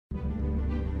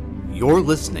You're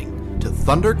listening to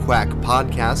Thunderquack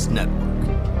Podcast Network.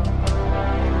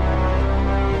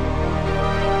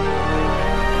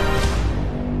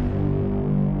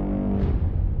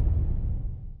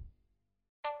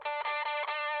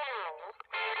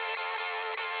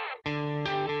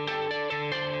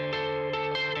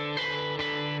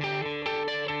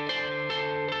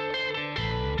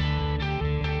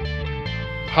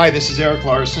 Hi, this is Erik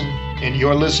Larsen, and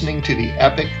you're listening to the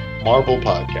Epic Marvel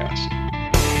Podcast.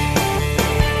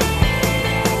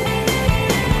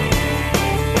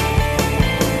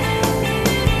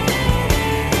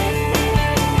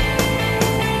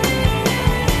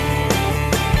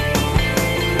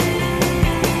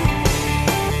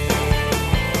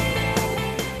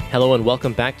 Hello and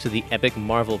welcome back to the Epic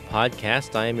Marvel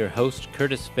Podcast. I am your host,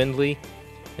 Kurtis Findley,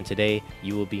 and today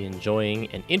you will be enjoying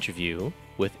an interview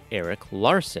with Erik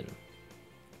Larsen.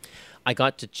 I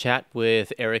got to chat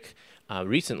with Erik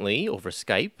recently over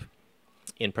Skype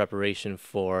in preparation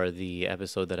for the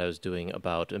episode that I was doing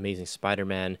about Amazing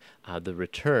Spider-Man, the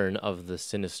return of the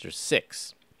Sinister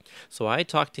Six. So I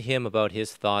talked to him about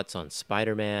his thoughts on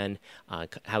Spider-Man,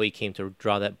 how he came to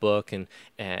draw that book, and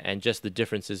just the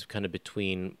differences kind of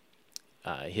between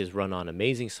his run on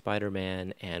Amazing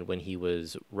Spider-Man and when he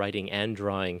was writing and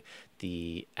drawing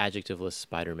the adjectiveless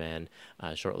Spider-Man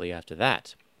shortly after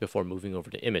that, before moving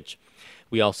over to Image.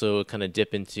 We also kind of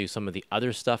dip into some of the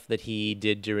other stuff that he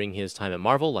did during his time at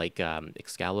Marvel, like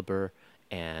Excalibur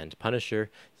and Punisher,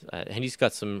 and he's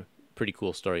got some pretty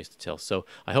cool stories to tell. So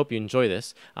I hope you enjoy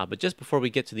this. But just before we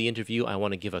get to the interview, I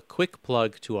want to give a quick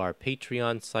plug to our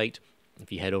Patreon site.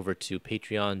 If you head over to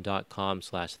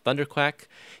patreon.com/thunderquack,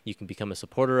 you can become a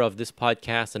supporter of this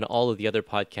podcast and all of the other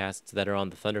podcasts that are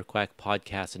on the Thunderquack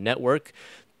Podcast Network.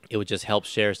 It would just help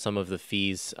share some of the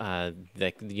fees,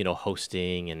 that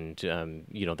hosting and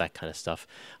that kind of stuff.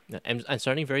 And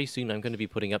starting very soon, I'm going to be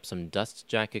putting up some dust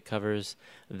jacket covers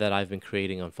that I've been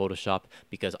creating on Photoshop,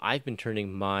 because I've been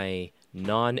turning my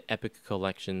non-epic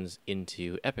collections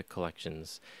into epic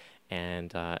collections.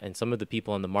 And some of the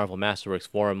people on the Marvel Masterworks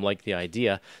forum like the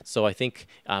idea. So I think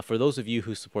for those of you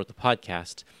who support the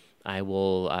podcast, I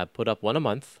will put up one a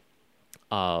month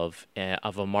of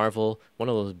a Marvel, one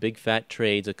of those big fat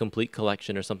trades, a complete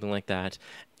collection or something like that,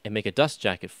 and make a dust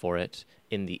jacket for it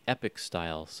in the epic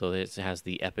style. So it has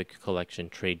the epic collection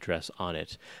trade dress on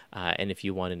it. And if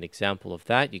you want an example of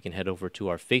that, you can head over to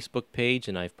our Facebook page,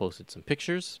 and I've posted some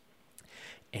pictures.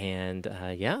 And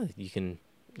you can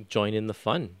join in the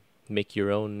fun. Make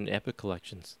your own epic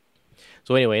collections.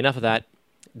 So anyway, enough of that.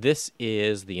 This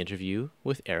is the interview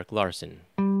with Erik Larsen.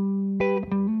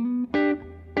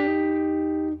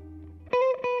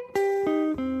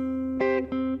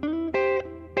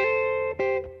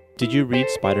 Did you read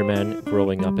Spider-Man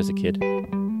growing up as a kid?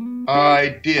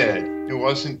 I did. It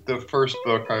wasn't the first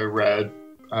book I read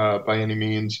by any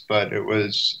means, but it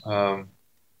was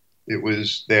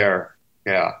there.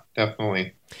 Yeah,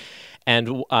 definitely.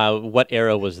 And what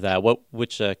era was that?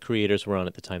 Which creators were on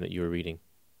at the time that you were reading?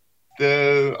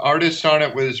 The artist on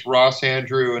it was Ross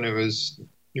Andrew, and it was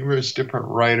numerous different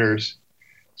writers.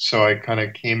 So I kind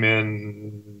of came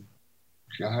in,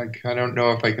 I don't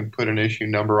know if I can put an issue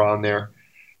number on there,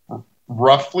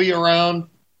 roughly around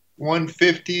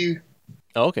 150.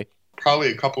 Oh, okay. Probably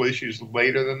a couple issues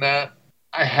later than that.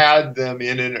 I had them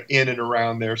in and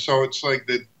around there. So it's like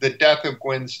the death of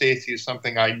Gwen Stacy is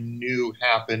something I knew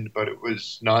happened, but it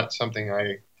was not something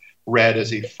I read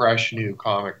as a fresh new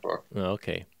comic book. Oh,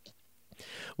 okay.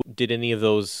 Did any of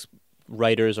those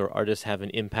writers or artists have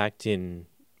an impact in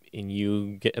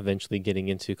you eventually getting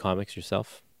into comics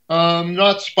yourself?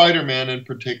 Not Spider-Man in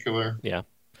particular. Yeah.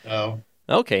 No.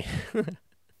 Okay.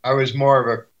 I was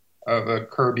more of a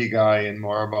Kirby guy and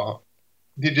more about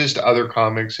just other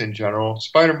comics in general.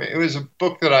 Spider-Man, it was a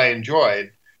book that I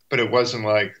enjoyed, but it wasn't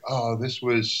like, oh, this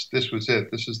was it.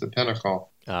 This is the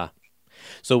pinnacle.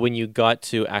 So when you got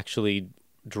to actually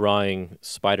drawing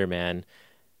Spider-Man,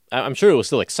 I'm sure it was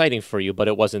still exciting for you, but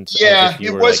it wasn't. Yeah,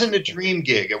 it wasn't a dream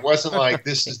gig. It wasn't like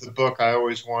this is the book I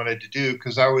always wanted to do,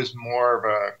 because I was more of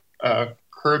a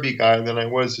Kirby guy than I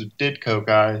was a Ditko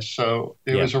guy. So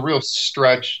it was a real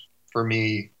stretch for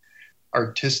me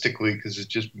artistically, because it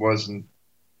just wasn't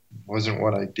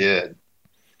what I did.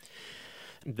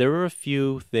 There were a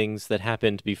few things that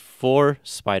happened before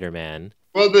Spider-Man.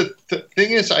 Well, the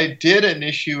thing is, I did an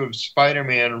issue of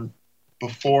Spider-Man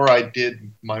before I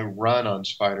did my run on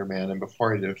Spider-Man and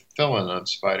before I did a fill-in on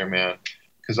Spider-Man,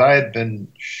 because I had been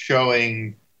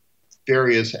showing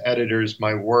various editors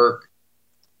my work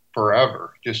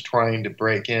forever, just trying to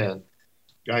break in.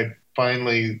 I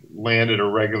finally landed a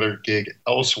regular gig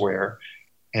elsewhere,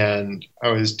 and I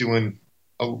was doing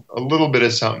a little bit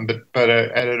of something, but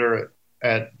an editor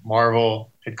at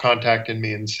Marvel had contacted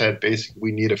me and said, basically,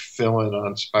 we need a fill-in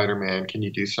on Spider-Man. Can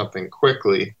you do something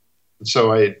quickly? And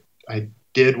so I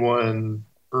did one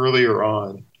earlier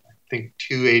on, I think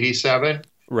 287.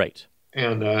 Right.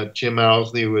 And Jim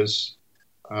Owsley was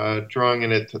writing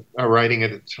it at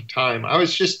the time. I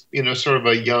was just, sort of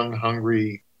a young,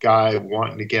 hungry guy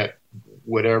wanting to get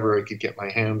whatever I could get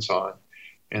my hands on.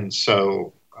 And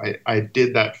so I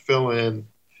did that fill-in,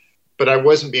 but I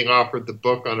wasn't being offered the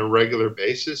book on a regular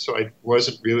basis, so I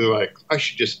wasn't really like, I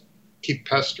should just keep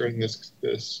pestering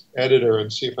this editor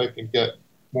and see if I can get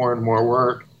more and more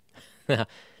work.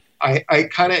 I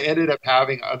kind of ended up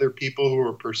having other people who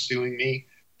were pursuing me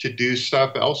to do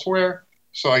stuff elsewhere,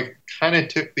 so I kind of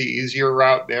took the easier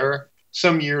route there.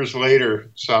 Some years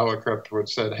later, Salicrupt would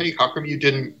said, "Hey, how come you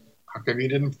didn't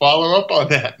follow up on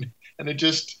that?" And it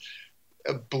just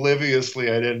obliviously,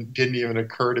 didn't even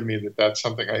occur to me that that's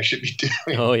something I should be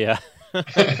doing. Oh yeah.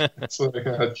 It's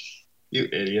like, you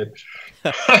idiot.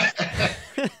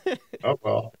 Oh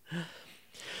well.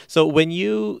 So when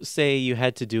you say you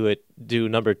had to do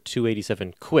number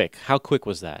 287 quick, how quick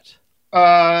was that?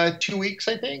 2 weeks,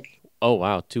 I think. Oh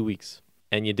wow, 2 weeks,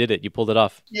 and you did it. You pulled it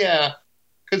off. Yeah,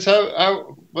 because I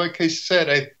like I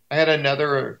said, I had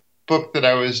another book that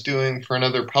I was doing for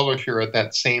another publisher at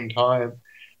that same time.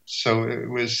 So it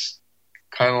was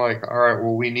kind of like, all right,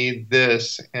 well, we need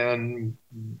this and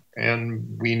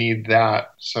we need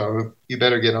that. So you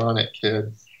better get on it,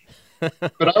 kid.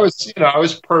 But I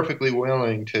was perfectly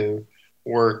willing to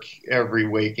work every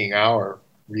waking hour,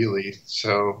 really.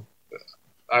 So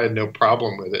I had no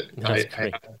problem with it.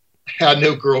 I had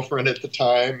no girlfriend at the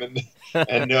time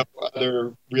and no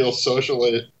other real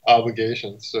social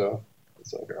obligations. So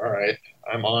it's like, all right,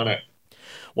 I'm on it.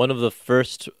 One of the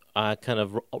first kind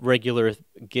of regular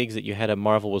gigs that you had at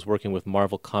Marvel was working with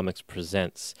Marvel Comics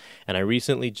Presents. And I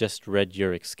recently just read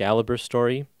your Excalibur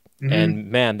story. Mm-hmm. And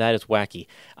man, that is wacky.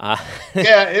 Yeah,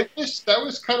 that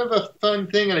was kind of a fun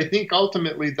thing. And I think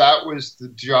ultimately that was the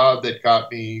job that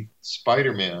got me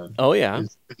Spider-Man. Oh, yeah.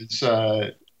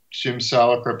 Jim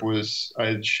Salicrupt I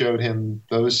had showed him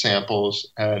those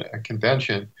samples at a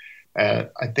convention. And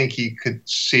I think he could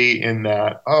see in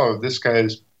that, oh, this guy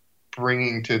is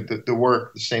bringing to the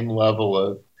work the same level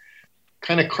of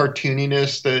kind of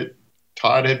cartooniness that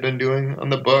Todd had been doing on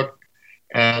the book,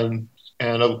 and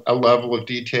a level of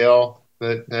detail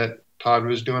that Todd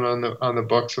was doing on the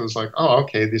book. So it was like, oh,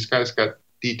 okay, this guy's got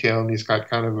detail and he's got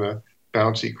kind of a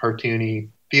bouncy, cartoony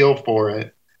feel for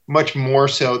it, much more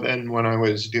so than when I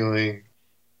was doing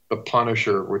The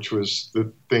Punisher, which was the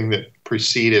thing that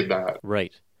preceded that.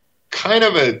 Right. Kind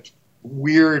of a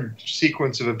weird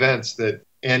sequence of events that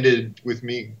ended with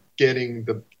me getting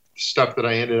the stuff that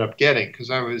I ended up getting,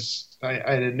 because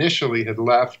I initially had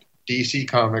left DC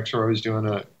Comics, where I was doing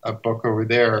a book over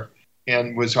there,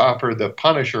 and was offered The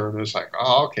Punisher, and was like,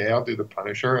 oh, okay, I'll do The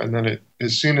Punisher. And then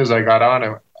as soon as I got on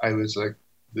it, I was like,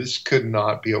 this could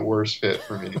not be a worse fit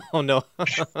for me. Oh no.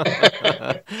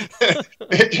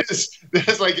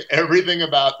 There's like everything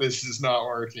about this is not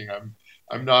working.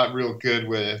 I'm not real good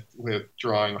with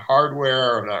drawing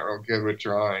hardware. I'm not real good with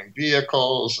drawing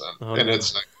vehicles. And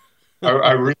it's like,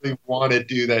 I really want to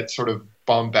do that sort of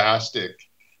bombastic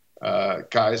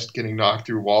guys getting knocked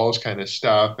through walls kind of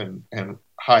stuff and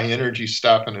high energy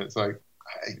stuff. And it's like,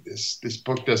 this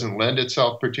book doesn't lend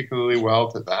itself particularly well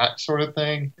to that sort of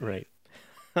thing. Right.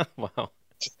 Wow.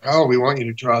 Oh, we want you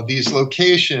to draw these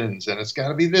locations and it's got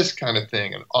to be this kind of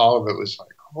thing. And all of it was like,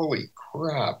 holy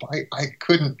crap, I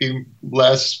couldn't be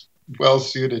less well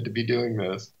suited to be doing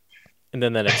this. And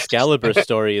then that Excalibur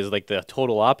story is like the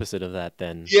total opposite of that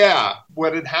then. Yeah.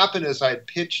 What had happened is I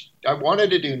wanted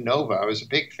to do Nova. I was a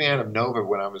big fan of Nova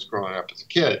when I was growing up as a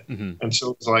kid. Mm-hmm. And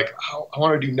so it was like, oh, I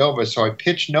want to do Nova. So I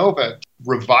pitched Nova,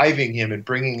 reviving him and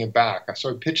bringing him back. So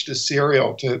I pitched a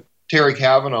serial to Terry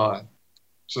Cavanaugh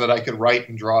so that I could write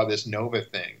and draw this Nova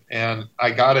thing. And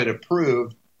I got it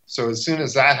approved. So as soon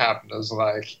as that happened, I was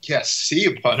like, yes, see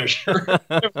you, Punisher.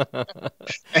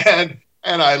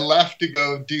 And I left to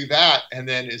go do that. And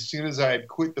then as soon as I had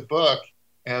quit the book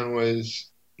and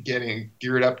was getting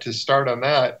geared up to start on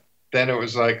that, then it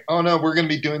was like, oh no, we're going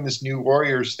to be doing this new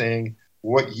Warriors thing.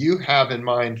 What you have in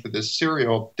mind for this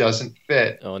serial doesn't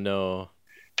fit. Oh no.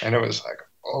 And it was like,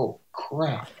 oh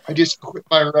crap, I just quit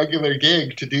my regular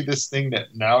gig to do this thing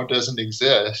that now doesn't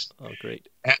exist. Oh, great.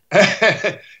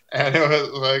 And it was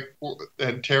like,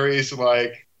 and Terry's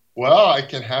like, well, I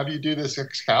can have you do this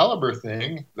Excalibur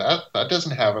thing. That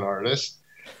doesn't have an artist.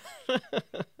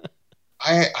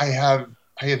 I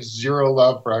have zero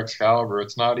love for Excalibur.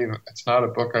 It's not a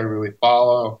book I really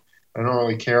follow. I don't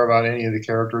really care about any of the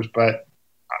characters, but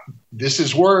this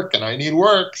is work and I need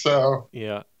work, so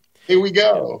Yeah. here we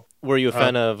go. Were you a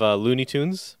fan of Looney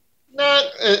Tunes? Not,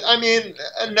 I mean,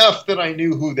 enough that I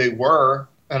knew who they were,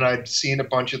 and I'd seen a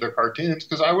bunch of their cartoons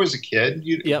because I was a kid.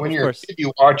 Yeah, When of you're a course. kid,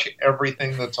 you watch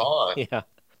everything that's on. Yeah.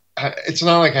 It's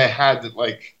not like I had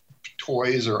like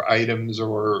toys or items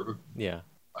or Yeah.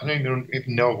 I don't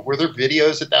even know. Were there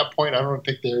videos at that point? I don't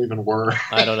think there even were.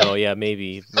 I don't know. Yeah,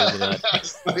 maybe not.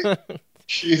 Like,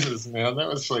 Jesus, man, that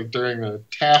was like during the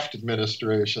Taft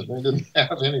administration. They didn't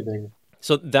have anything.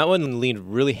 So that one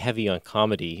leaned really heavy on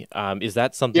comedy. Is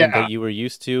that something Yeah. that you were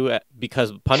used to?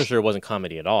 Because Punisher wasn't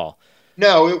comedy at all.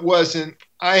 No, it wasn't.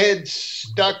 I had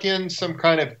stuck in some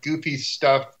kind of goofy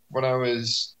stuff when I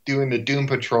was doing the Doom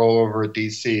Patrol over at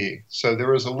DC. So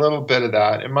there was a little bit of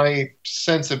that. And my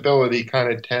sensibility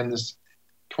kind of tends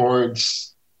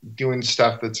towards doing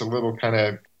stuff that's a little kind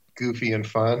of goofy and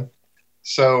fun.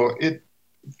 So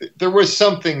there was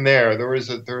something there. There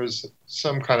was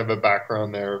some kind of a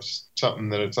background there of something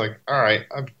that it's like, all right,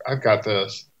 I've got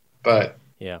this. But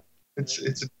Yeah. it's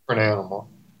a different animal.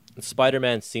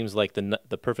 Spider-Man seems like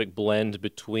the perfect blend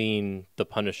between the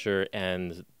Punisher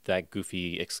and that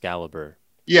goofy Excalibur.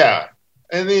 Yeah.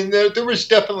 I mean, there was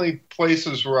definitely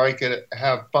places where I could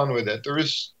have fun with it. There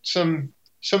was some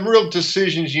real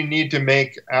decisions you need to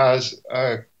make as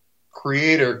a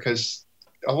creator because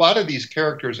a lot of these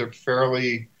characters are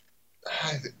fairly,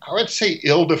 I would say,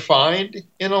 ill-defined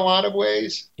in a lot of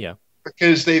ways. Yeah.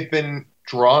 Because they've been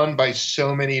drawn by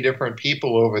so many different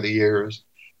people over the years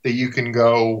that you can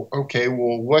go, okay,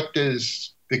 well, what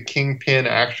does the Kingpin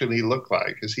actually look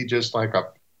like? Is he just like a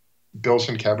Bill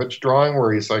Sienkiewicz drawing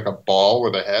where he's like a ball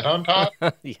with a head on top?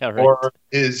 Yeah, right. Or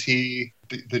is he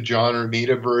the John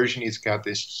Romita version? He's got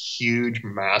this huge,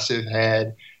 massive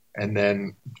head, and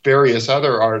then various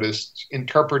other artists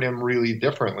interpret him really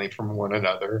differently from one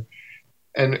another.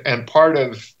 And part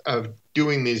of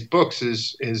doing these books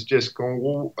is just going,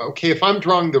 well, okay, if I'm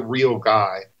drawing the real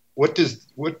guy,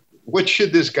 what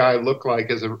should this guy look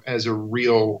like as a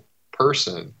real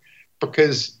person?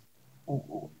 Because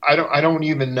I don't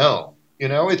even know. You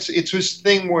know, it's this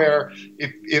thing where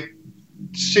if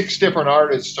 6 different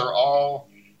artists are all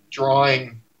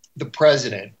drawing the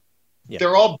president, Yeah.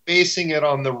 they're all basing it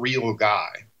on the real guy.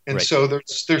 And Right. so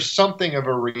there's something of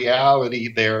a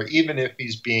reality there, even if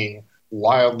he's being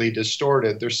wildly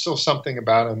distorted. There's still something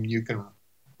about him you can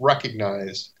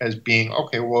recognize as being,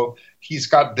 okay, well, he's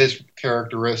got this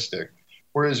characteristic.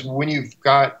 Whereas when you've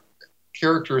got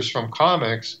characters from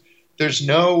comics, there's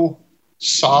no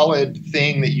solid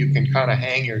thing that you can kind of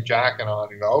hang your jacket on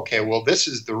and go, okay, well, this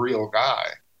is the real guy.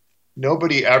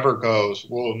 Nobody ever goes,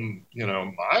 well, you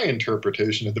know, my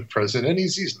interpretation of the president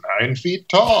is he's 9 feet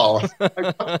tall.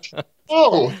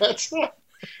 Oh, that's not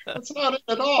it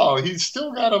at all. He's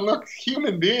still got to look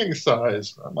human being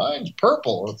size. Mine's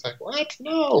purple. It's like, what?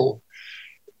 No.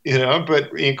 You know,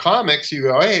 but in comics, you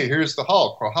go, hey, here's the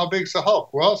Hulk. Well, how big's the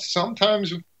Hulk? Well,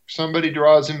 sometimes somebody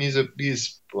draws him.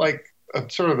 He's like a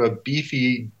sort of a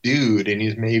beefy dude, and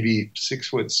he's maybe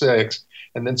 6'6".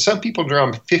 And then some people draw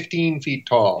him 15 feet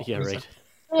tall. Yeah, right. Like,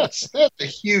 that's a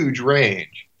huge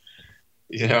range.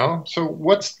 You know, so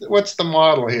what's the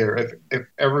model here if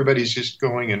everybody's just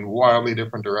going in wildly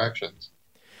different directions?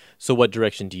 So what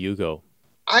direction do you go?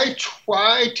 I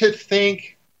try to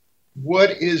think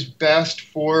what is best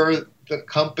for the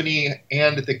company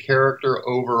and the character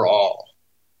overall.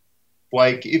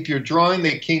 Like if you're drawing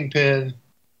the Kingpin,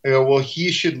 you go, well,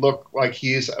 he should look like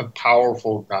he's a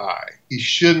powerful guy. He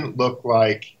shouldn't look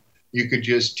like you could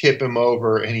just tip him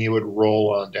over and he would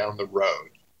roll on down the road.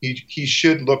 He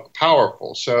should look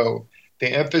powerful. So the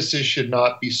emphasis should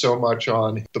not be so much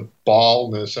on the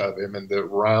baldness of him and the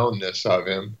roundness of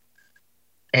him.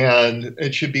 And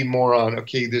it should be more on,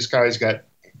 okay, this guy's got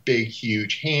big,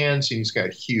 huge hands, and he's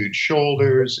got huge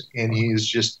shoulders, and he's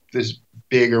just this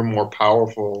bigger, more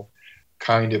powerful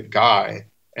kind of guy.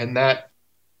 And that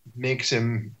makes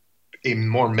him a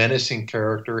more menacing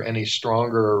character and a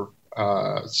stronger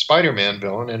Spider-Man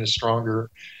villain and a stronger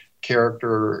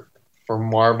character for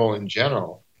Marvel in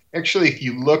general. Actually, if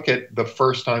you look at the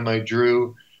first time I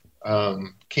drew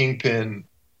Kingpin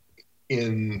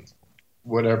in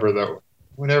whatever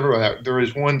there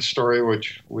was one story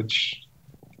which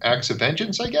Acts of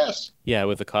Vengeance, I guess. Yeah,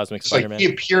 with the Cosmic It's Spider-Man. like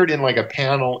he appeared in like a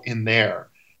panel in there,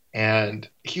 and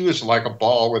he was like a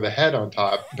ball with a head on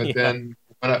top. But Yeah. then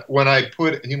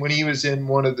when he was in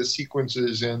one of the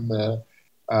sequences in the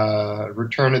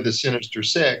Return of the Sinister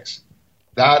Six,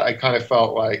 that I kind of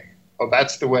felt like, oh,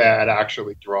 that's the way I'd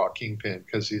actually draw Kingpin,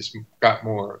 because he's got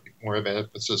more of an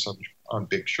emphasis on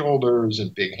big shoulders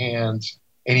and big hands,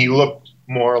 and he looked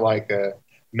more like a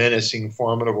menacing,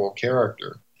 formidable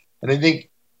character. And I think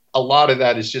a lot of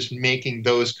that is just making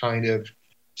those kind of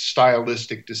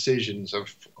stylistic decisions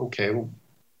of, okay,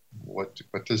 what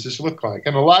does this look like?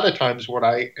 And a lot of times what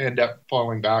I end up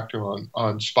falling back to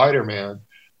on Spider-Man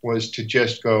was to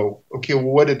just go, okay, well,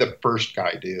 what did the first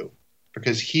guy do?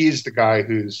 Because he's the guy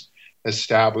who's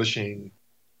establishing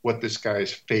what this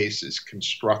guy's face is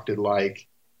constructed like.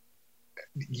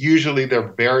 Usually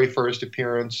their very first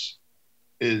appearance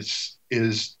is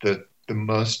the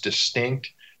most distinct,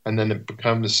 and then it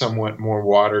becomes somewhat more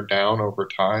watered down over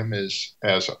time as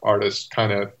artists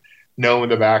kind of know in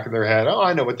the back of their head, oh,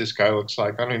 I know what this guy looks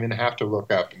like. I don't even have to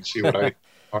look up and see what I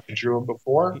drew him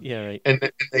before. Yeah, right.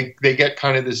 And they get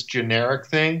kind of this generic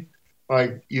thing.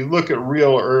 Like you look at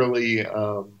real early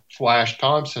Flash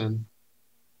Thompson,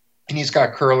 and he's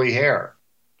got curly hair,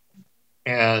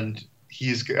 and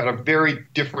he's got a very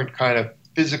different kind of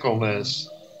physicalness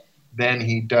than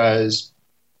he does.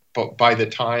 But by the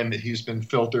time that he's been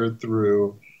filtered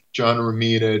through John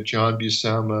Romita, John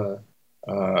Buscema,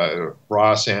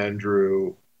 Ross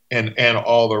Andrew, and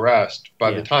all the rest,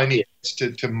 by the time he gets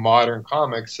to modern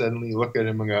comics, suddenly you look at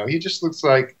him and go, he just looks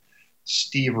like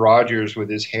Steve Rogers with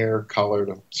his hair colored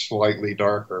slightly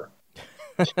darker.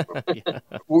 Yeah.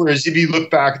 Whereas if you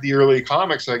look back at the early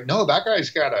comics, like, no, that guy's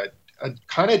got a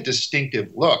kind of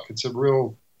distinctive look. It's a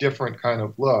real different kind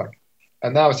of look.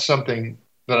 And that was something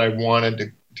that I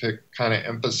wanted to kind of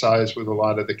emphasize with a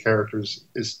lot of the characters,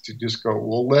 is to just go,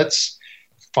 well, let's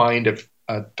find a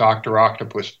Dr.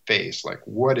 Octopus face. Like,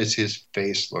 what does his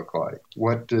face look like?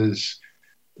 What does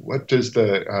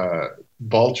the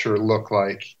Vulture look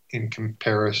like in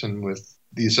comparison with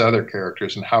these other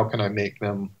characters? And how can I make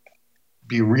them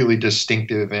be really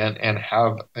distinctive and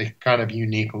have a kind of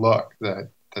unique look that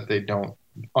they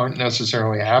aren't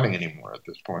necessarily having anymore at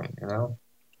this point, you know?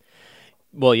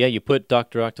 Well, yeah, you put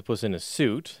Dr. Octopus in a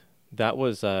suit. That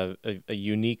was a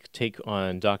unique take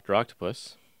on Dr.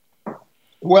 Octopus.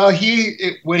 Well,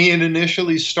 when he had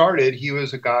initially started, he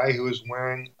was a guy who was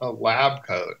wearing a lab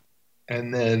coat.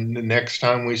 And then the next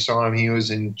time we saw him, he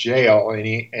was in jail, and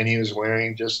he was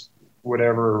wearing just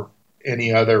whatever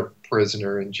any other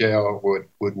prisoner in jail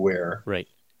would wear. Right.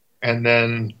 And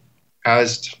then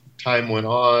as time went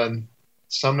on,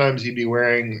 sometimes he'd be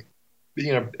wearing,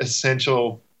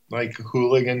 essential like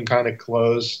hooligan kind of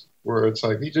clothes, where it's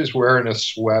like he's just wearing a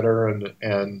sweater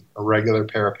and a regular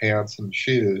pair of pants and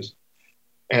shoes.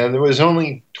 And it was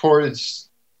only towards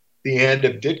the end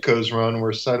of Ditko's run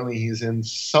where suddenly he's in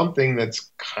something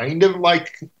that's kind of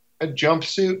like a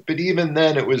jumpsuit, but even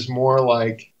then it was more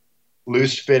like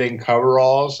loose-fitting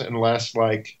coveralls and less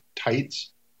like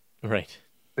tights. Right.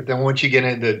 But then once you get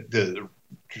into the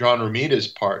John Romita's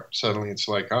part, suddenly it's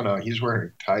like, oh no, he's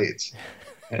wearing tights.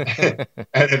 And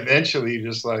eventually you're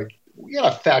just like, we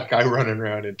got a fat guy running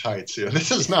around in tights here.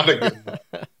 This is not a good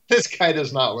one. This guy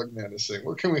does not look menacing.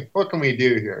 What can we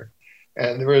do here?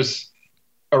 And there was,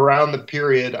 around the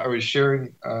period, I was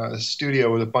sharing a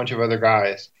studio with a bunch of other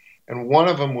guys, and one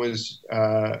of them was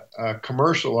a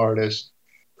commercial artist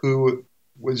who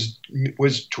was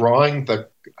drawing the.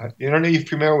 I don't know if you're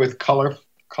familiar with color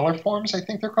forms. I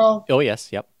think they're called. Oh yes,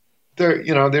 yep.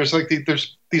 There's like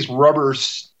there's these rubber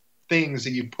things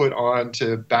that you put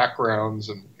onto backgrounds,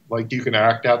 and like you can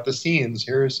act out the scenes.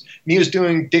 And he was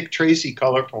doing Dick Tracy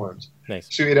color forms. Nice.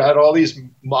 So he'd had all these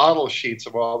model sheets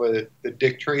of all the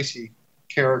Dick Tracy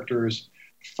characters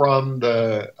from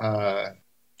the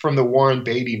Warren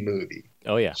Beatty movie.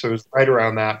 Oh yeah. So it was right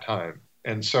around that time,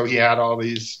 and so he had all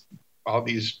these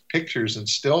pictures and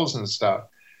stills and stuff.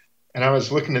 And I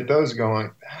was looking at those,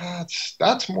 going,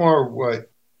 that's more what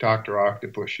Dr.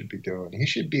 Octopus should be doing. He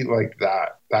should be like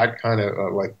that kind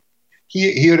of like.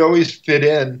 He would always fit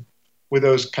in with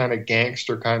those kind of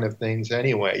gangster kind of things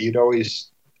anyway. You'd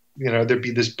always, there'd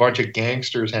be this bunch of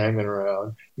gangsters hanging around.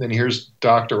 And then here's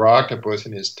Dr. Octopus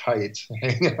in his tights,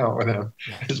 hanging out with him,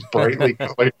 his brightly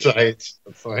colored tights.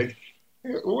 It's like,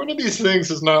 one of these things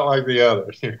is not like the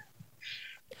other.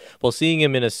 Well, seeing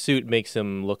him in a suit makes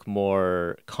him look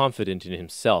more confident in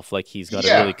himself, like he's got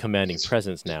a really commanding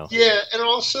presence now. Yeah, and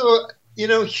also,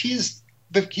 he's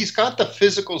got the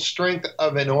physical strength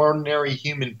of an ordinary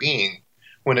human being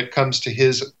when it comes to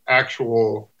his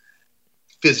actual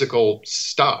physical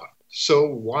stuff. So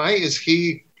why is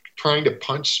he trying to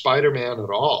punch Spider-Man at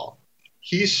all?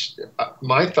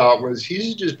 My thought was he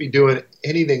should just be doing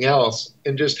anything else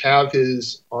and just have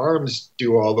his arms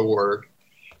do all the work.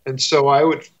 And so I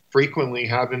would frequently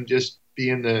have him just be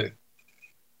in the,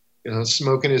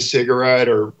 smoking his cigarette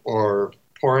or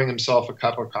pouring himself a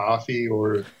cup of coffee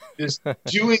or just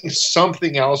doing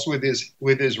something else with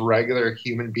his regular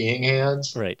human being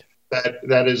hands. Right.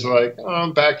 that is like, oh,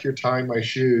 I'm back here tying my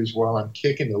shoes while I'm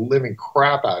kicking the living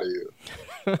crap out of you.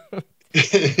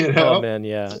 You Oh know, man,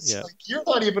 yeah, it's yeah. like you're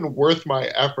not even worth my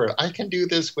effort. I can do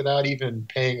this without even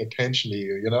paying attention to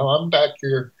you. You know, I'm back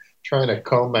here trying to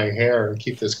comb my hair and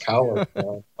keep this cowlick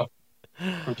on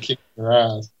from kicking your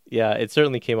ass. Yeah, it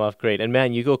certainly came off great. And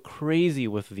man, you go crazy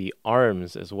with the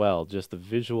arms as well. Just the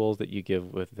visuals that you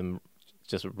give with them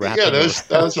just Yeah, wrapping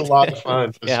that was a lot of around.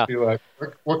 fun. Just Yeah. be like,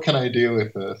 what can I do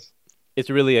with this? It's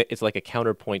really it's like a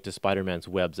counterpoint to Spider-Man's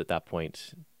webs at that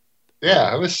point.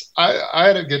 Yeah, it was. I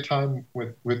had a good time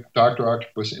with Doctor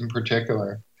Octopus in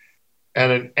particular,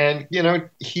 and you know,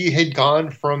 he had gone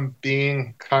from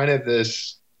being kind of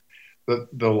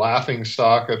the laughing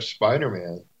stock of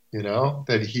Spider-Man. You know,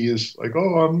 that he is like,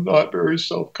 oh, I'm not very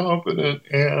self-confident,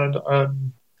 and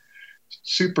I'm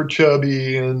super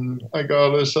chubby, and I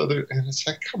got this other, and it's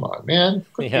like, come on, man,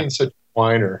 quit Yeah. being such a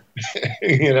whiner.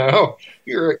 You know,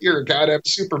 you're a goddamn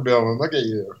supervillain. Look at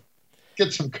you.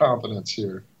 Get some confidence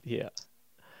here. Yeah.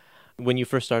 When you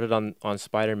first started on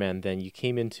Spider-Man, then you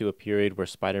came into a period where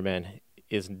Spider-Man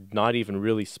is not even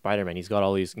really Spider-Man. He's got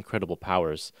all these incredible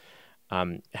powers.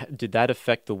 Did that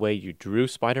affect the way you drew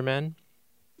Spider-Man?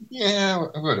 Yeah,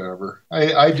 whatever.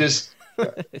 I just,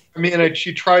 I mean, I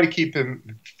should try to keep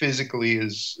him physically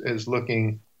as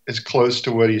looking as close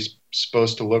to what he's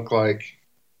supposed to look like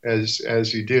as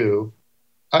you do.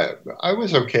 I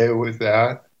was okay with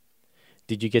that.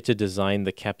 Did you get to design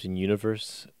the Captain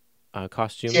Universe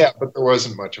costume? Yeah, but there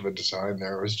wasn't much of a design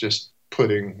there. It was just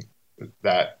putting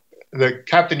that the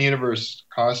Captain Universe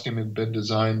costume had been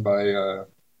designed by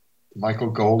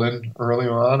Michael Golden early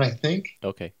on, I think.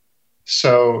 Okay.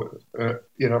 So,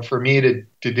 you know, for me to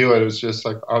do it was just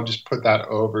like, I'll just put that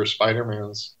over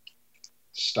Spider-Man's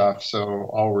stuff. So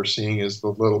all we're seeing is the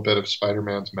little bit of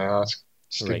Spider-Man's mask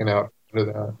sticking Right. out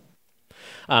under that.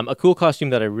 A cool costume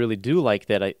that I really do like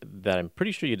that I'm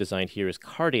pretty sure you designed here is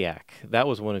Cardiac. That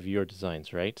was one of your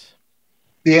designs, right?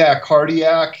 Yeah,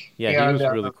 Cardiac Yeah, he was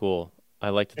really cool. I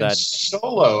liked and that.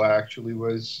 Solo actually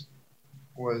was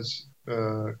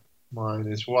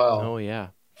mine as well. Oh yeah.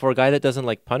 For a guy that doesn't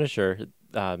like Punisher,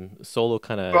 Solo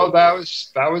kind of Well, that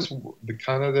was the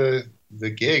kind of the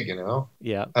gig, you know.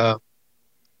 yeah.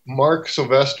 Mark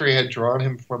Silvestri had drawn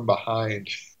him from behind,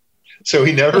 so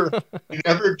he never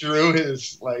drew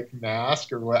his like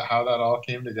mask or how that all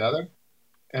came together.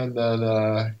 And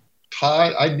then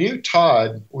Todd, I knew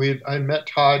Todd. I met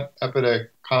Todd up at a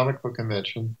comic book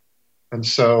convention, and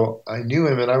so I knew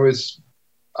him, and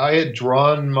I had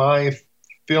drawn my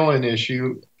fill-in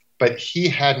issue, but he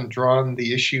hadn't drawn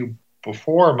the issue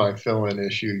before my fill-in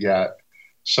issue yet.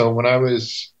 So when I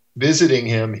was visiting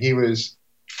him, he was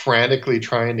frantically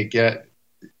trying to get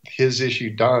his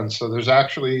issue done. So there's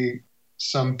actually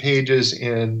some pages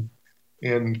in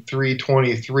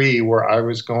 323 where I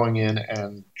was going in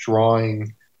and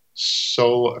drawing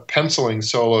penciling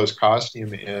Solo's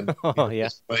costume in Oh yeah.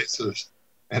 places,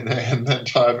 and then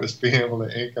Todd was being able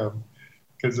to ink him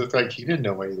because it's like he didn't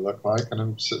know what he looked like, and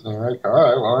I'm sitting there like, all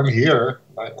right, well, I'm here,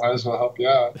 might as well help you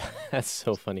out. That's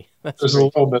so funny. That's There's great. a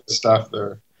little bit of stuff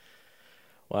there.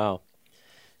 Wow.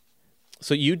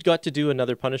 So you'd got to do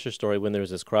another Punisher story when there was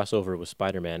this crossover with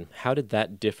Spider-Man. How did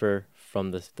that differ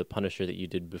from the Punisher that you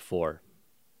did before?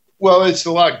 Well, it's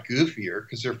a lot goofier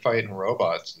because they're fighting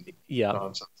robots and Yeah,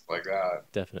 nonsense like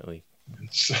that. definitely.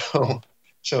 So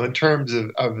in terms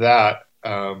of that,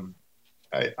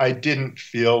 I didn't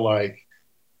feel like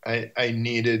I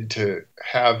needed to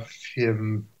have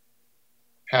him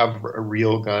have a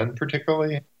real gun,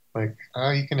 particularly. Like,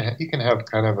 you can have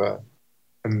kind of a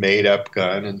made up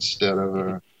gun instead of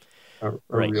a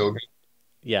Right. real gun.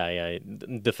 Yeah, yeah.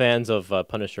 The fans of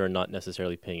Punisher are not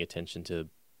necessarily paying attention to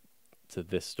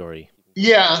this story.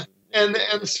 Yeah, and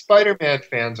Spider-Man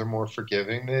fans are more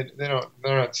forgiving. They're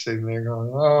not sitting there going,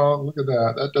 oh, look at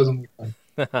that. That doesn't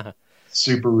look like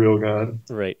super real gun.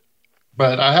 Right.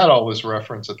 But I had all this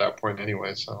reference at that point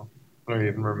anyway, so I don't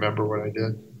even remember what I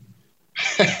did.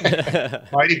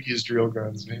 Might have used real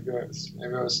guns. Maybe I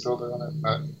was still doing it,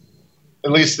 but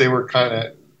at least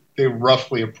they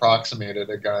roughly approximated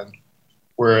a gun.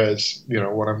 Whereas, you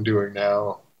know, what I'm doing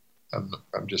now,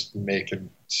 I'm just making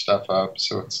stuff up,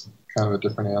 so it's kind of a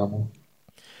different animal.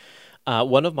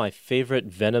 One of my favorite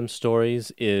Venom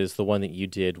stories is the one that you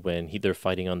did when they're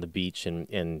fighting on the beach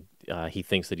and he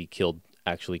thinks that he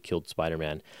actually killed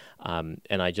Spider-Man.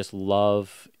 And I just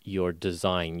love your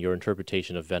design, your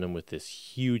interpretation of Venom with this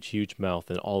huge, huge mouth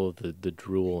and all of the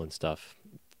drool and stuff.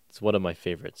 It's one of my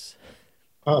favorites.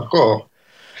 Oh, cool.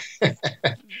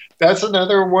 That's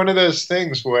another one of those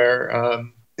things where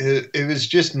it was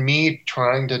just me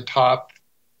trying to top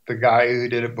the guy who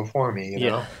did it before me, you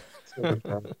know?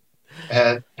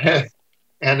 and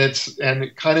and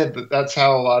it kind of that's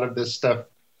how a lot of this stuff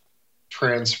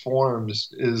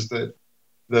transforms. Is that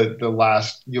the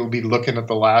last, you'll be looking at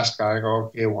the last guy and go,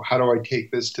 okay, well, how do I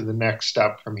take this to the next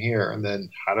step from here? And then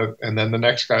the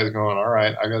next guy's going, all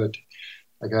right,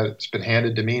 it's been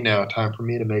handed to me now. Time for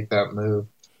me to make that move.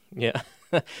 Yeah.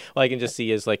 Well, I can just see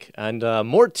is like, and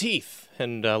more teeth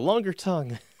and longer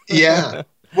tongue. Yeah.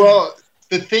 Well,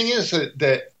 the thing is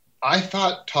that I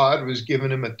thought Todd was giving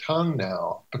him a tongue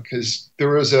now, because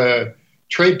there was a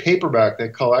trade paperback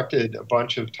that collected a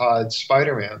bunch of Todd's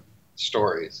Spider-Man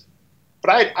stories.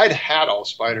 But I'd had all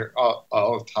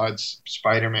of Todd's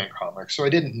Spider-Man comics, so I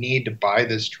didn't need to buy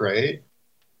this trade.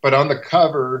 But on the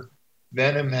cover,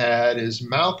 Venom had his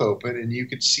mouth open and you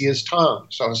could see his tongue.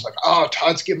 So I was like, oh,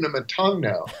 Todd's giving him a tongue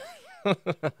now.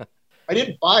 I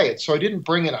didn't buy it, so I didn't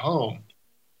bring it home.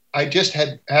 I just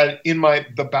had in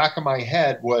the back of my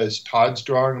head was, Todd's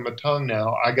drawing him a tongue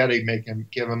now. I got to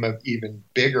give him an even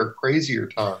bigger, crazier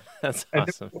tongue. That's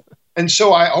awesome. And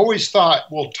so I always thought,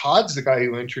 well, Todd's the guy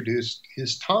who introduced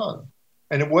his tongue.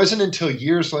 And it wasn't until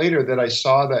years later that I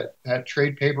saw that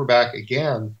trade paperback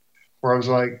again, where I was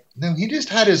like, no, he just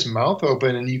had his mouth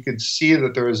open and you could see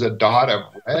that there was a dot of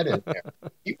red in there.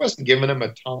 He wasn't giving him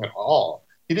a tongue at all.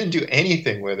 He didn't do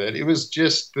anything with it. It was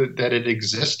just that it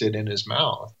existed in his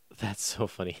mouth. That's so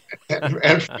funny.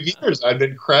 and for years, I've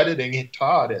been crediting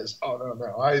Todd as, oh,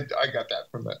 no, I got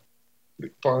that from the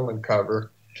McFarlane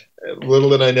cover. Little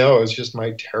did I know, it was just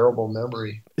my terrible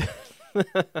memory.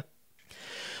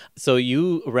 So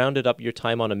you rounded up your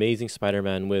time on Amazing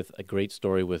Spider-Man with a great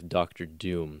story with Dr.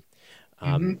 Doom.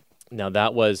 Now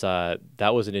that was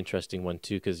an interesting one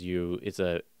too, because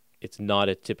it's not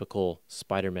a typical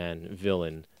Spider-Man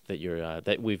villain that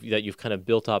you've kind of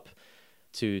built up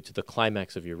to the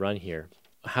climax of your run here.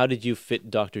 How did you fit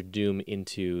Dr. Doom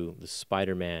into the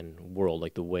Spider-Man world,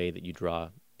 like the way that you draw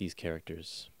these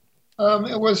characters?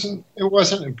 It wasn't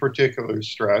a particular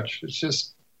stretch. It's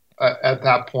just at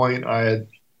that point I had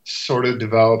sort of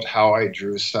developed how I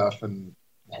drew stuff and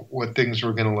what things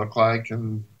were going to look like,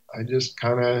 and I just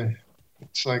kind of,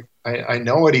 it's like I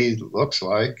know what he looks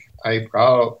like. I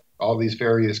brought all these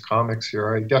various comics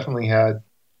here. I definitely had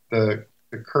the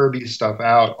Kirby stuff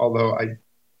out, although I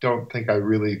don't think I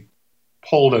really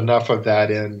pulled enough of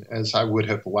that in as I would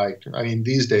have liked. I mean,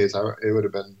 these days it would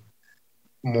have been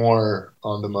more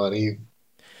on the money.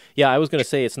 Yeah, I was going to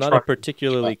say it's not a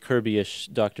particularly Kirby-ish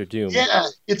Dr. Doom. Yeah,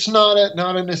 it's not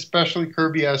an especially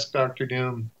Kirby-esque Dr.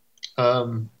 Doom.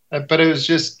 But it was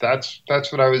just that's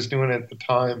what I was doing at the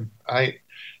time.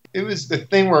 It was the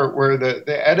thing where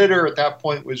the editor at that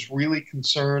point was really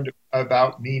concerned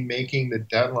about me making the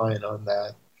deadline on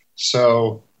that.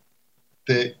 So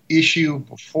the issue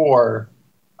before,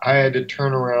 I had to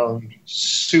turn around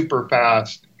super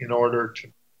fast in order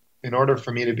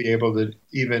for me to be able to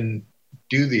even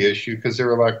do the issue, because they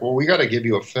were like, well, we got to give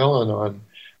you a fill-in on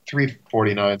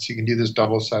 349 so you can do this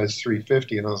double-sized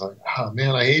 350. And I was like, oh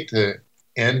man, I hate to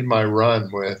end my run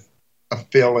with a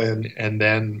fill-in and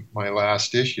then my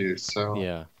last issue. So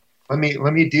yeah, let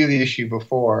me do the issue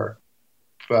before,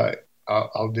 but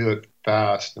I'll do it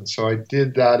fast. And so I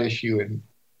did that issue in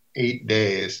 8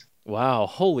 days. Wow,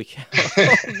 holy cow.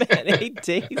 Oh, man, 8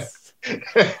 days.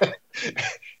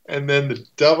 And then the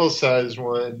double-sized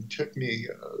one took me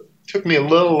a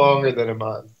little longer than a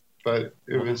month, but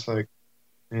it was like,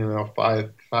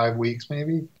 5 weeks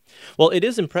maybe. Well, it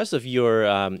is impressive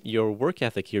your work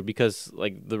ethic here, because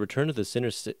like the Return of the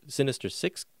Sinister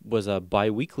Six was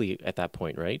bi-weekly at that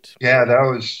point, right? Yeah, that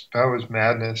was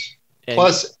madness. And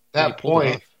plus, at that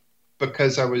point,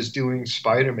 because I was doing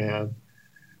Spider-Man,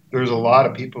 there's a lot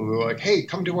of people who were like, hey,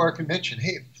 come to our convention.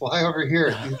 Hey, fly over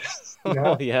here.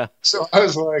 Oh, yeah. So I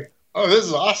was like, oh, this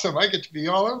is awesome. I get to be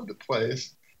all over the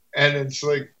place. And it's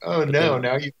like, oh, no,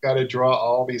 now you've got to draw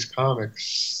all these comics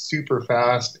super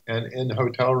fast and in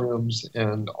hotel rooms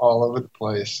and all over the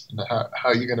place. And how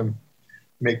are you going to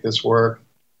make this work?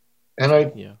 And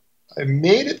I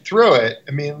made it through it.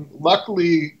 I mean,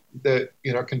 luckily, the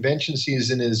convention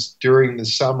season is during the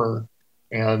summer,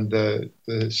 and the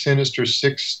Sinister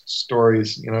Six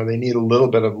stories, they need a little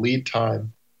bit of lead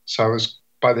time. So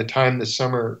by the time the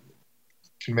summer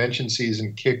convention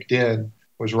season kicked in,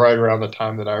 was right around the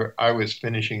time that I was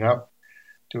finishing up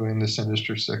doing the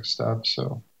Sinister Six stuff.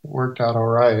 So it worked out all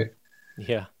right.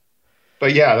 Yeah.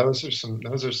 But yeah, those are some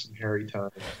hairy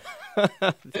times.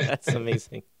 That's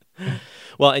amazing.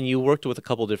 Well, and you worked with a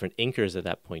couple different inkers at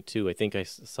that point too. I think I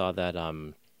saw that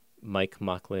Mike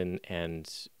Mocklin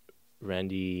and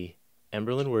Randy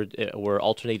Emberlin were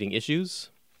alternating issues.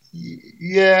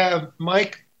 Yeah,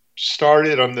 Mike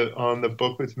started on the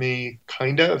book with me,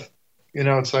 kind of.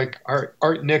 it's like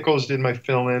Art Nichols did my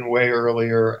fill-in way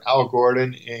earlier. Al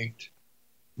Gordon inked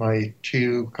my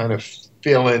two kind of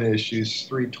fill-in issues,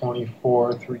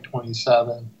 324,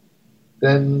 327.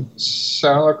 Then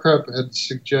Salicrup had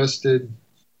suggested,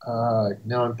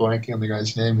 now I'm blanking on the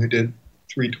guy's name, who did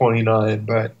 329,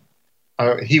 but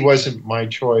he wasn't my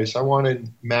choice. I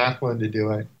wanted Macklin to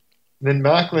do it. And then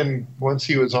Macklin, once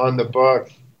he was on the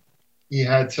book, he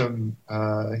had some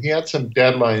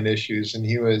deadline issues, and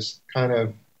he was kind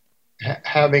of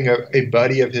having a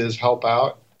buddy of his help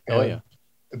out. And Oh yeah.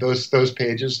 Those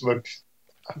pages looked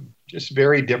just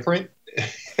very different.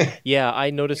 Yeah, I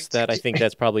noticed that. I think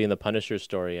that's probably in the Punisher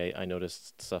story. I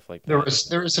noticed stuff like that.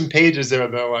 There were some pages there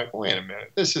that were like, wait a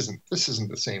minute, this isn't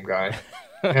the same guy.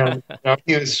 And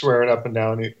he was swearing up and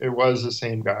down it was the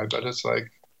same guy, but it's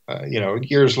like,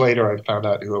 years later I found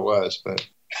out who it was, but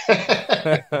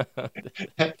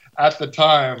at the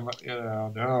time,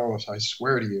 no, I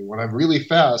swear to you, when I'm really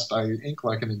fast, I ink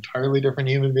like an entirely different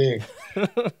human being.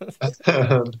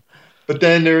 But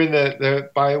then during the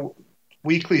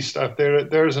bi-weekly stuff,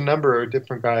 there's a number of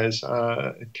different guys.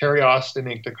 Terry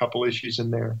Austin inked a couple issues in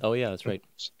there. Oh yeah, that's right.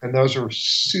 And those were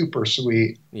super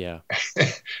sweet. Yeah.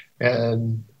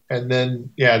 and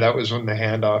then that was when the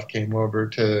handoff came over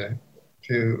to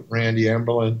Randy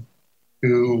Emberlin,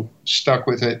 who stuck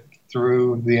with it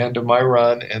through the end of my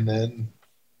run and then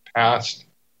passed.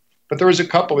 But there was a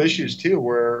couple issues too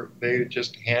where they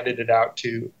just handed it out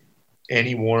to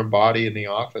any warm body in the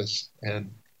office,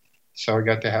 and so I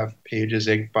got to have pages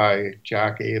inked by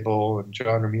Jack Abel and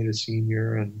John Romita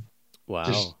Sr. and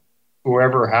just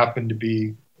whoever happened to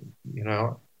be,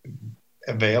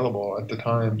 available at the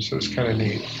time. So it's kind of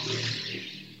neat.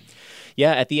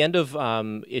 Yeah, at the end of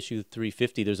issue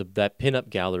 350, there's that pinup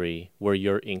gallery where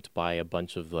you're inked by a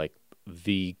bunch of like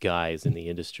the guys in the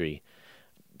industry.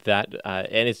 And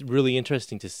it's really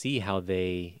interesting to see how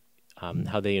they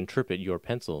interpret your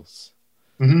pencils.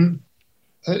 Mm-hmm.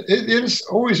 It is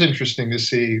always interesting to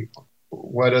see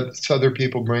what other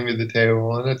people bring to the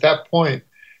table. And at that point,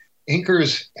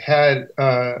 inkers had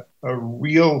a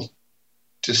real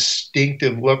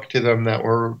distinctive look to them that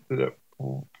were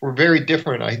very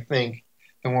different, I think,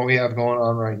 than what we have going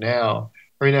on right now.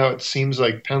 Right now, it seems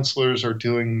like pencilers are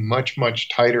doing much, much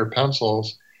tighter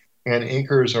pencils, and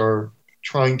inkers are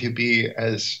trying to be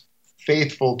as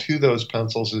faithful to those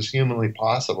pencils as humanly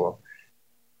possible.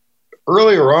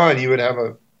 Earlier on, you would have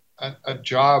a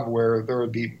job where there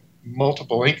would be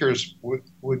multiple inkers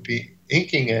would be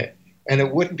inking it, and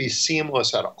it wouldn't be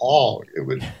seamless at all. It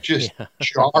would just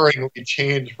jarringly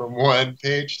change from one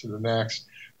page to the next.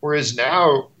 Whereas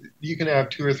now you can have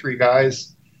two or three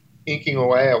guys inking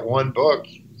away at one book,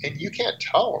 and you can't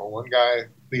tell when one guy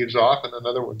leaves off and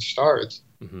another one starts.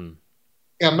 Mm-hmm.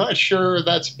 Yeah, I'm not sure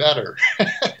that's better.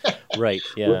 Right,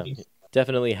 yeah.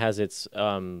 Definitely has its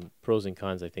pros and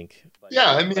cons, I think.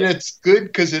 Yeah, I mean, it's good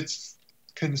because it's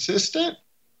consistent,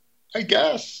 I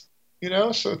guess,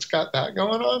 so it's got that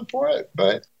going on for it.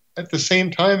 But at the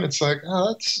same time, it's like,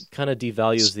 that's kind of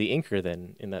devalues the inker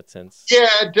then, in that sense. Yeah,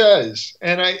 it does.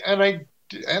 And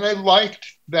I liked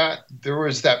that there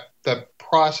was that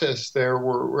process there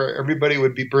where everybody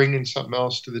would be bringing something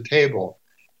else to the table,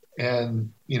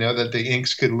 and that the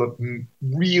inks could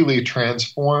really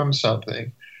transform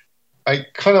something. I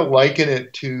kind of liken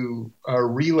it to a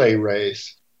relay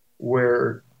race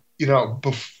where,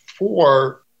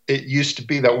 before it used to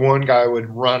be that one guy would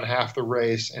run half the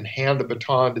race and hand the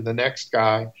baton to the next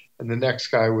guy, and the next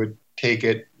guy would take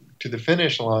it to the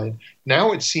finish line.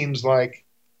 Now it seems like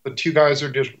the two guys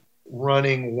are just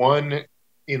running one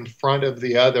in front of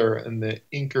the other, and the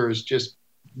inker is just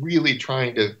really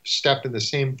trying to step in the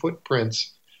same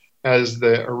footprints as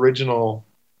the original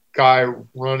guy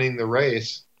running the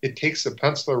race. It takes the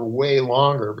penciler way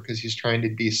longer because he's trying to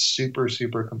be super,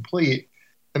 super complete,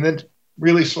 and then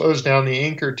really slows down the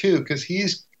inker too because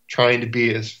he's trying to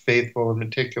be as faithful and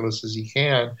meticulous as he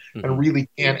can, mm-hmm. and really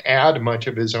can't add much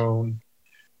of his own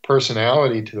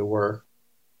personality to the work.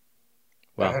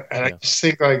 Wow. And I just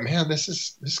think, like, man, this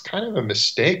is kind of a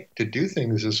mistake to do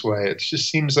things this way. It just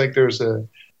seems like there's a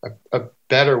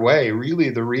better way.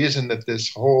 Really, the reason that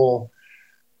this whole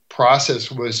process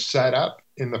was set up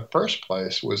in the first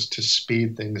place was to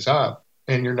speed things up,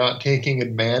 and you're not taking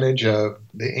advantage of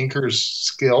the inker's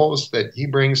skills that he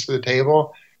brings to the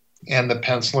table, and the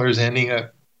penciler's ending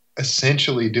up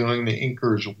essentially doing the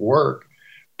inker's work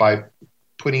by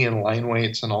putting in line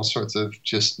weights and all sorts of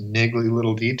just niggly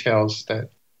little details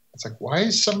that it's like, why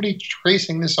is somebody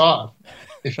tracing this off?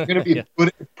 If you're going to be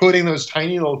putting those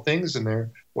tiny little things in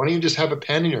there, why don't you just have a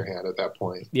pen in your hand at that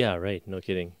point? Yeah, right. No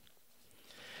kidding.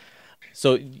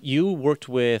 So you worked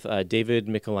with David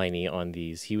Michelinie on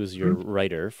these. He was your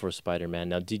writer for Spider-Man.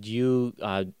 Now, did you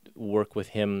work with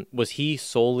him? Was he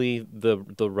solely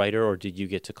the writer, or did you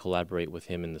get to collaborate with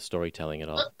him in the storytelling at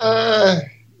all?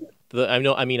 I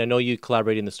know you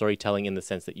collaborated in the storytelling in the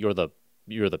sense that you're the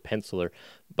penciler,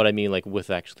 but I mean like with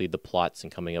actually the plots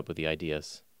and coming up with the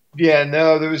ideas. Yeah,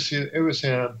 no, it was him.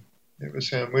 It was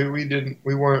him.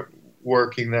 We weren't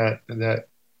working that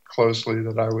closely.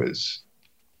 That I was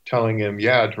telling him,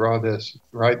 yeah, draw this,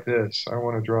 write this. I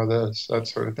want to draw this, that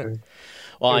sort of thing.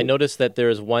 Well, I noticed that there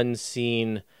is one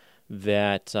scene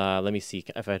that let me see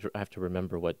if I have to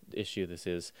remember what issue this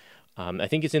is. I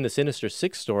think it's in the Sinister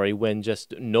Six story when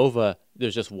just Nova.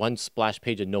 There's just one splash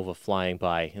page of Nova flying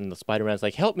by, and the Spider-Man's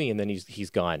like, "Help me!" and then he's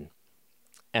gone.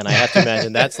 And I have to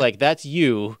imagine that's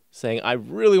you saying, "I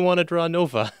really want to draw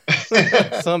Nova,"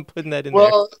 so I'm putting that in there.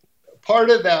 Well, part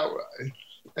of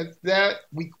that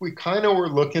we kind of were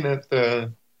looking at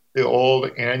the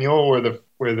old annual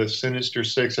where the Sinister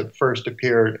Six had first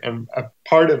appeared, and a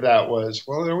part of that was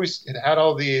it had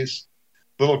all these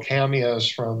little cameos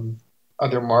from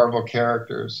other Marvel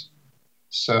characters,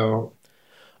 so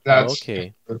that's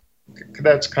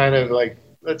kind of like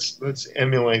let's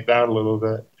emulate that a little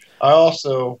bit. I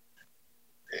also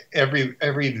every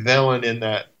villain in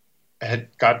that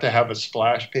had got to have a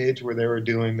splash page where they were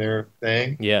doing their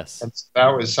thing. Yes. And so that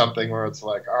was something where it's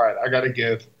like, all right, I got to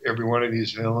give every one of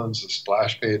these villains a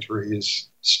splash page where he's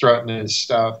strutting his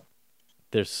stuff.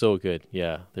 They're so good.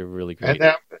 Yeah, they're really great. And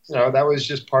that was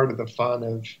just part of the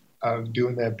fun of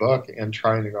doing that book and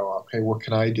trying to go, okay, what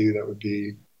can I do that would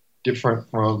be different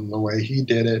from the way he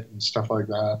did it and stuff like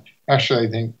that. Actually,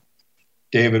 I think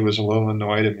David was a little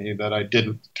annoyed at me that I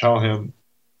didn't tell him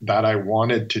that I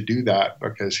wanted to do that,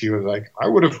 because he was like, I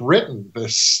would have written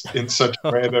this in such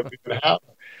a way that we could have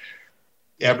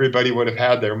everybody would have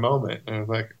had their moment. And I was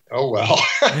like, oh well.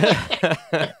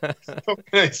 What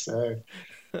can I say?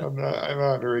 I'm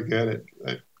not very good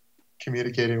at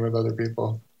communicating with other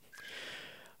people.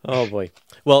 Oh boy.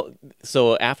 Well,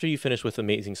 so after you finish with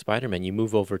Amazing Spider-Man, you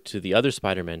move over to the other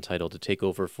Spider-Man title to take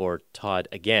over for Todd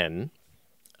again.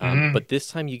 But this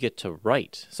time you get to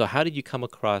write. So how did you come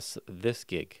across this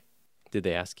gig? Did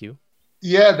they ask you?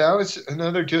 Yeah, that was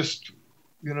another just,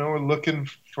 looking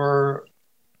for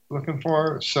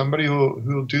somebody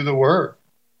who'll do the work.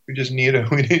 We just need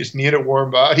a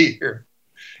warm body here.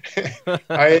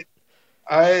 I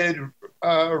had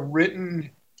written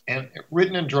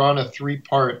and drawn a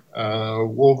 3-part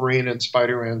Wolverine and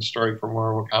Spider-Man story for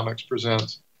Marvel Comics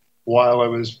Presents while I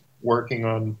was working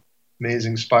on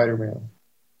Amazing Spider-Man.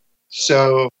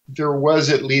 So there was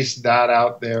at least that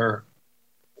out there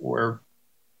where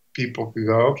people could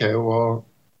go, okay, well,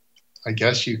 I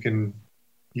guess you can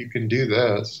do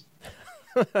this.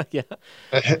 Yeah.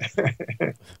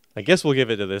 I guess we'll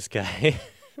give it to this guy.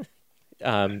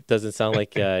 Doesn't sound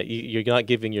like you're not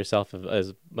giving yourself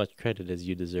as much credit as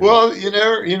you deserve. Well, you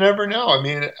never know. I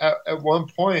mean, at one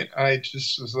point, I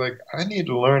just was like, I need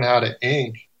to learn how to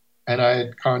ink, and I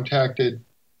had contacted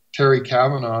Terry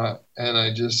Kavanaugh, and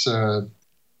I just said,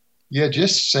 yeah,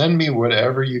 just send me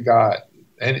whatever you got.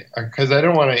 And because I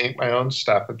didn't want to ink my own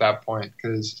stuff at that point,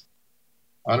 because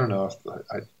I don't know, if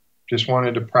I just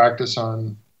wanted to practice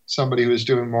on somebody who was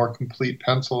doing more complete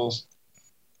pencils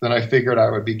than I figured I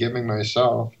would be giving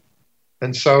myself.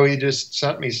 And so he just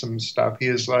sent me some stuff. He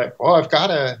was like, well, I've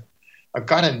got a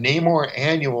Namor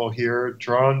annual here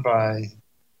drawn by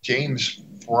James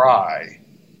Fry.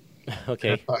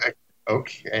 Okay. Like,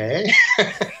 okay.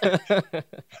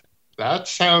 That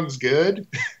sounds good.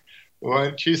 Why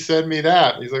don't you send me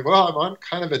that? He's like, well, I'm on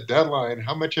kind of a deadline.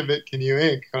 How much of it can you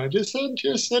ink? And I just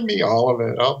send me all of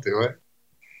it. I'll do it.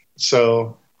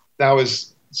 So that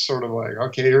was sort of like,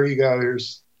 okay, here you go.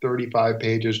 Here's 35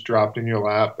 pages dropped in your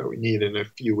lap that we need in a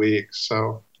few weeks.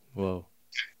 So whoa,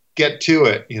 get to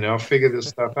it, figure this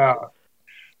stuff out.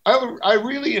 I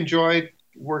really enjoyed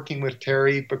working with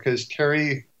Terry because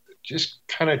Terry just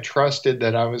kind of trusted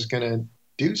that I was going to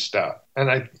do stuff.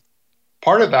 And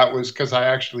part of that was because I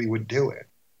actually would do it.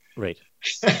 Right.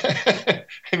 I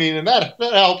mean, and that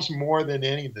helps more than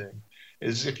anything,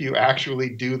 is if you actually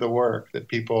do the work that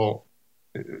people,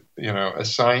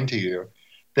 assign to you,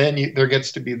 then there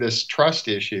gets to be this trust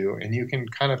issue, and you can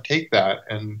kind of take that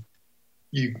and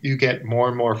you get more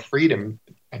and more freedom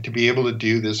to be able to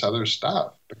do this other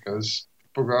stuff, because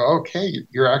people go, okay,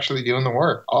 you're actually doing the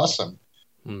work. Awesome.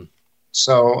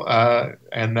 So,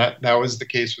 and that was the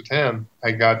case with him.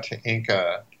 I got to ink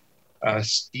a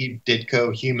Steve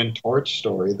Ditko Human Torch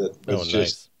story that was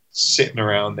just sitting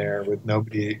around there with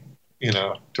nobody,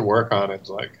 to work on it. It's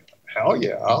like, hell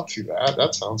yeah, I'll do that.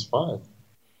 That sounds fun.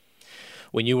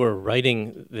 When you were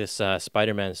writing this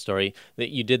Spider-Man story, that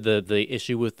you did the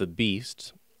issue with the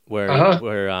Beast,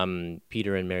 where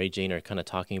Peter and Mary Jane are kind of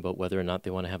talking about whether or not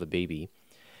they want to have a baby.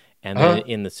 And then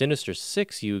in the Sinister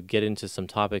Six, you get into some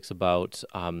topics about,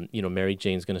 Mary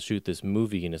Jane's going to shoot this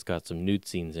movie and it's got some nude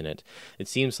scenes in it. It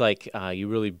seems like you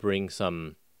really bring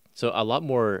a lot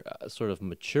more sort of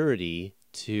maturity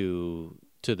to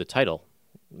the title,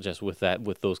 just with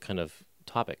those kind of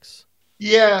topics.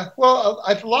 Yeah, well,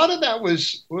 a lot of that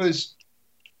was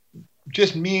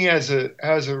just me as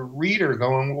a reader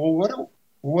going, well,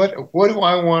 what do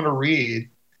I want to read,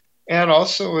 and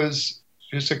also as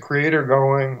just a creator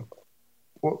going,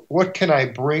 what can I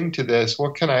bring to this?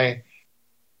 What can I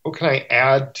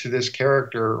add to this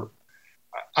character?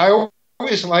 I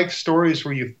always like stories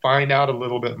where you find out a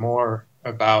little bit more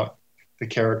about the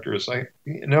characters. Like,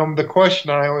 the question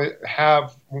I always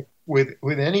have with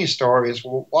any story is,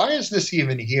 well, why is this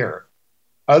even here?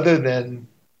 Other than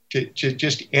to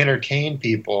just entertain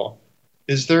people,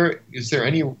 is there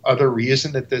any other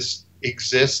reason that this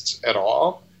exists at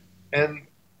all? And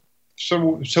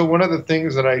so one of the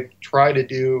things that I try to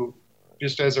do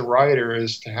just as a writer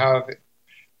is to have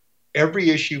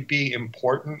every issue be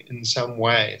important in some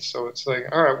way. So it's like,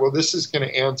 all right, well, this is going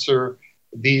to answer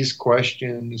these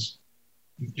questions.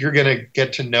 You're going to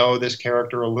get to know this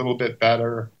character a little bit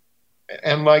better,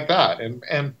 and like that. And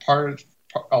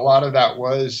a lot of that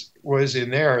was in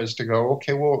there, is to go,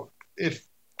 okay, well, if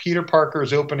Peter Parker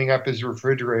is opening up his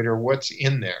refrigerator, what's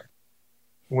in there?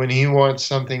 When he wants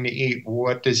something to eat,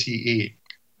 what does he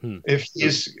eat?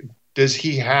 Does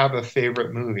he have a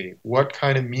favorite movie? What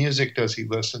kind of music does he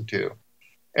listen to?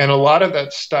 And a lot of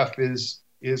that stuff is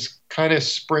kind of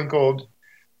sprinkled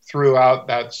throughout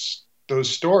those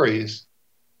stories.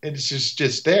 It's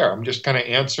just there. I'm just kind of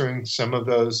answering some of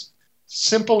those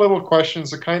simple little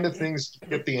questions, the kind of things you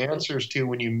get the answers to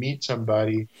when you meet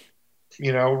somebody,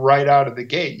 right out of the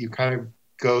gate. You kind of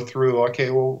go through, okay,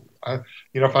 well,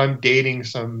 if I'm dating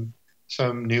some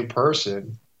new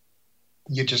person,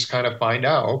 you just kind of find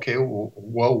out, okay,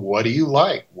 well, what do you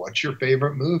like? What's your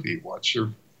favorite movie? What's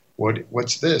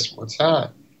this? What's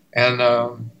that? And I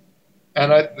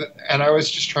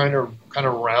was just trying to kind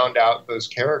of round out those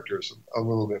characters a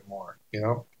little bit more,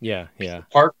 Yeah.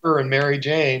 Parker and Mary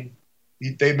Jane,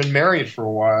 they've been married for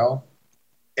a while.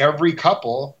 Every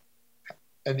couple,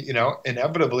 and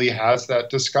inevitably has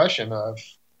that discussion of,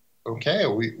 okay,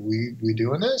 we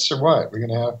doing this or what?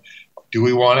 Do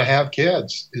we want to have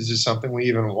kids? Is this something we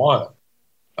even want?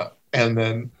 And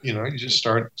then, you just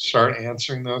start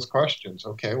answering those questions.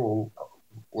 Okay, well,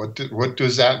 what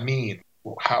does that mean?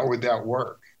 How would that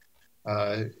work?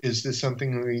 Is this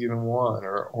something we even want,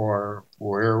 or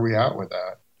where are we at with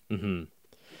that? Mm-hmm.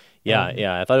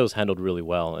 Yeah, I thought it was handled really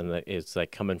well, and it's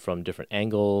like coming from different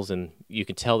angles, and you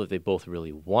can tell that they both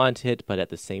really want it, but at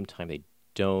the same time they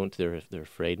don't. They're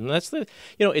afraid, and that's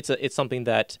it's something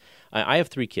that I have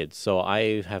 3 kids, so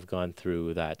I have gone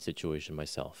through that situation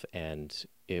myself, and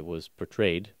it was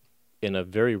portrayed in a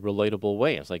very relatable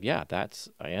way. It's like, yeah,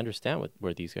 I understand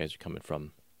where these guys are coming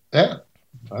from. Yeah,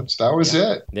 that was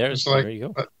it. There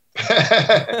you go.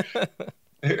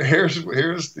 here's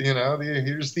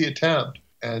the attempt,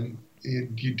 and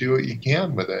you do what you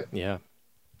can with it. Yeah.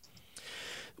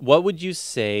 What would you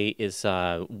say is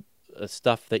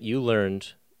stuff that you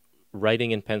learned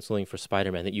writing and penciling for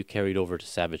Spider-Man that you carried over to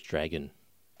Savage Dragon?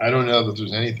 I don't know that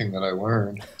there's anything that I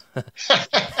learned.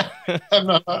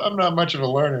 I'm not much of a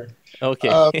learner. Okay.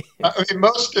 I mean,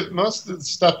 most of the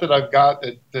stuff that I've got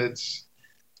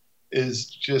is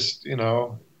just,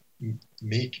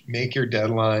 make your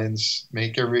deadlines,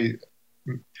 make every,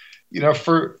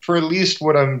 for at least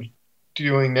what I'm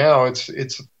doing now, it's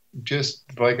just,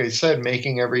 like I said,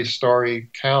 making every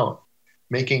story count,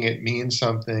 making it mean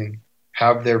something,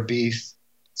 have there be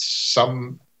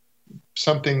something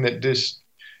that just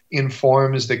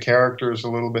informs the characters a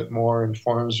little bit more,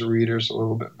 informs the readers a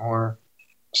little bit more,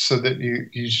 so that you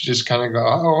just kind of go,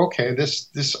 oh, okay,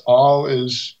 this all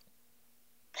is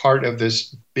part of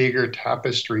this bigger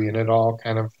tapestry, and it all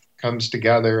kind of comes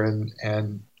together,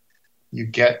 and you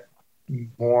get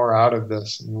more out of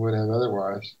this than you would have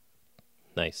otherwise.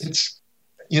 Nice. It's,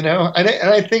 and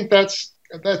I think that's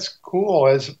cool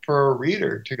as for a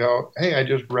reader to go, hey, I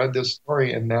just read this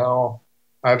story and now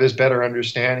I have this better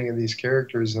understanding of these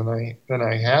characters than I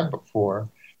had before.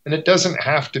 And it doesn't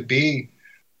have to be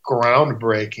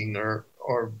groundbreaking or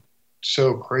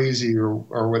so crazy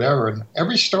or whatever. And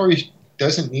every story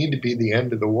doesn't need to be the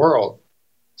end of the world.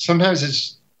 Sometimes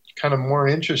it's kind of more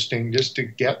interesting just to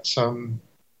get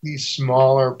these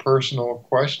smaller personal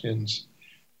questions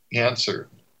answered.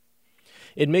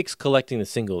 It makes collecting the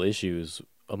single issues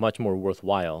much more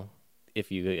worthwhile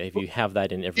if you have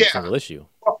that in every single issue.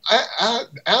 Well, I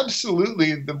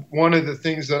absolutely. One of the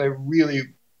things that I really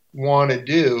want to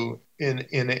do in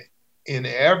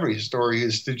every story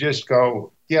is to just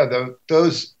go, yeah,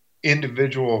 those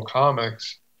individual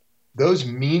comics, those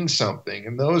mean something,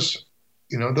 and those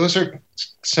are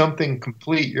something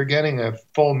complete. You're getting a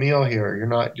full meal here. You're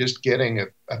not just getting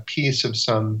a piece of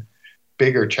some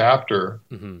bigger chapter.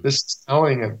 Mm-hmm. This is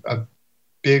telling a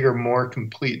bigger, more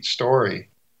complete story.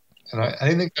 And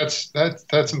I think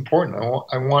that's important.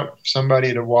 I want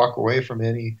somebody to walk away from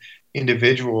any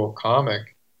individual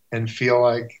comic and feel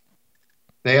like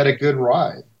they had a good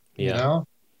ride, you know?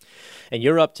 And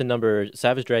you're up to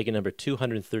Savage Dragon number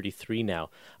 233 now.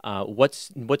 What's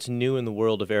new in the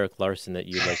world of Erik Larsen that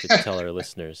you'd like to tell our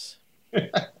listeners?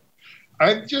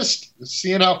 I'm just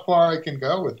seeing how far I can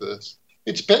go with this.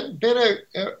 It's been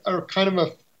a kind of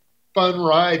a fun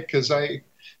ride because I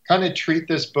kind of treat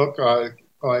this book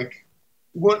like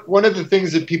one of the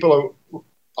things that people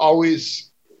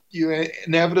you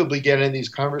inevitably get in these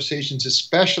conversations,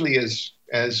 especially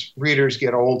as readers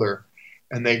get older,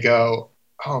 and they go,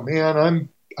 "Oh man,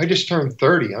 I just turned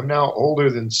 30. I'm now older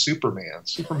than Superman.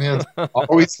 Superman's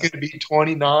always going to be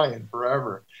 29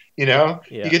 forever." You know,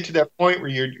 You get to that point where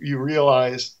you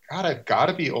realize, God, I've got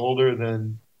to be older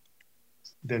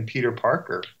than Peter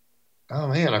Parker. Oh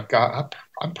man,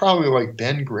 I'm probably like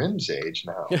Ben Grimm's age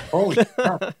now. Holy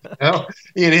crap!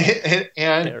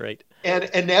 And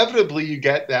inevitably you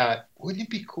get that. Wouldn't it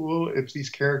be cool if these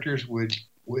characters would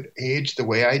age the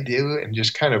way I do and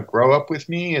just kind of grow up with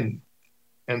me and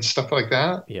stuff like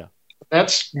that? Yeah,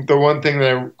 that's the one thing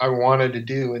that I wanted to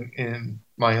do in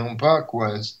my own book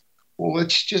was, well,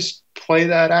 let's just play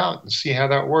that out and see how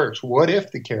that works. What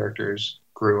if the characters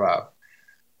grew up?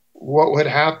 What would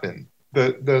happen?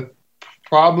 The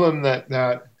problem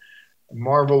that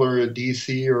Marvel or a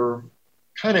DC or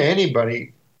kind of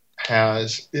anybody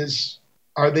has is,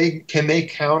 can they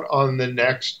count on the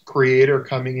next creator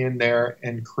coming in there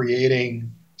and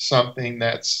creating something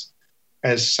that's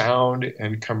as sound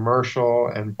and commercial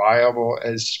and viable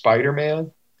as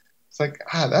Spider-Man? It's like,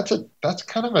 that's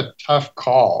kind of a tough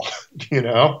call,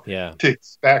 to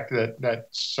expect that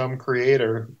some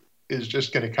creator is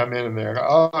just going to come in and they're,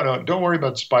 oh no, don't worry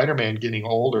about Spider-Man getting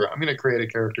older. I'm going to create a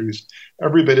character who's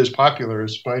every bit as popular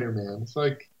as Spider-Man. It's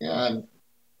like, yeah,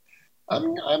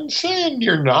 I'm saying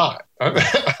you're not. I'm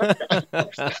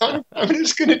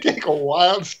just going to take a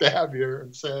wild stab here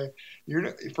and say,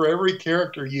 for every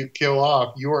character you kill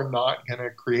off, you are not going to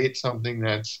create something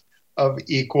that's of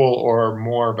equal or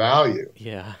more value.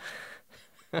 Yeah.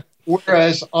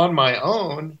 Whereas on my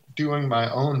own, doing my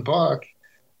own book,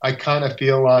 I kind of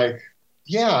feel like,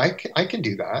 yeah, I can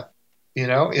do that.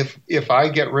 If I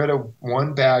get rid of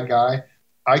one bad guy,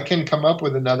 I can come up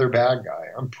with another bad guy.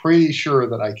 I'm pretty sure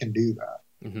that I can do that.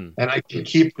 Mm-hmm. And I can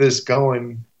keep this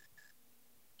going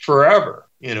forever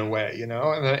in a way,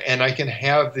 and I can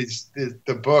have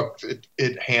the book,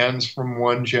 it hands from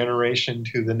one generation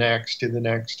to the next, to the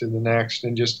next, to the next,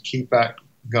 and just keep that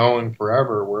going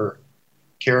forever, where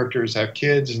characters have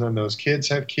kids and then those kids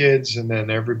have kids and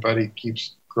then everybody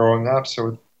keeps growing up. So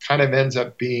it kind of ends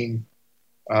up being,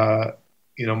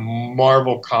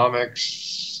 Marvel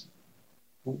Comics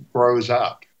grows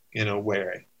up in a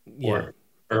way where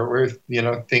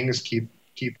things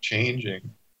keep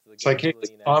changing. It's like, hey,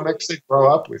 it's comics that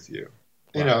grow up with you.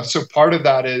 Wow. So part of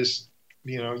that is,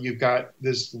 you've got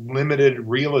this limited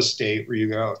real estate where you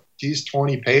go, these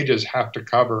 20 pages have to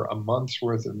cover a month's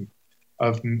worth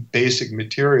of basic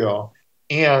material.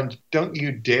 And don't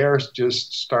you dare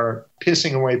just start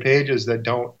pissing away pages that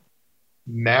don't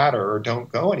matter or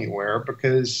don't go anywhere,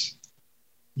 because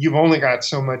you've only got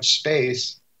so much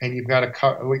space and we got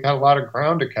a lot of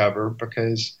ground to cover,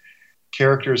 because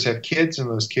characters have kids and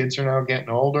those kids are now getting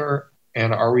older.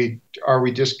 And are we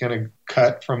just going to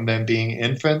cut from them being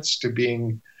infants to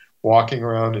being walking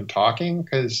around and talking?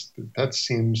 Because that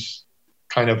seems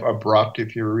kind of abrupt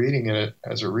if you're reading it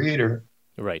as a reader.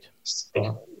 Right.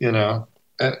 So,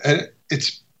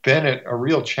 it's been a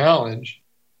real challenge,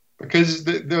 because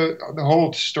the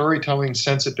whole storytelling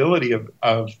sensibility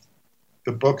of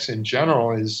the books in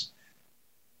general is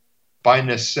by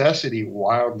necessity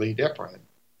wildly different.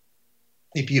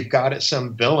 If you've got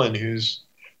some villain who's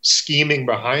scheming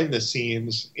behind the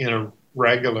scenes in a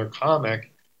regular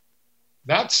comic,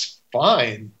 that's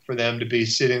fine for them to be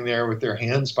sitting there with their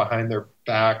hands behind their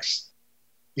backs,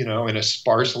 in a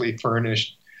sparsely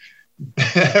furnished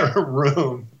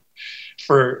room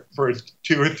for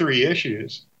 2 or 3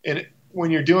 issues. And when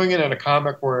you're doing it in a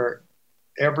comic where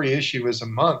every issue is a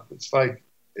month, it's like,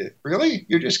 Really?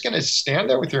 You're just going to stand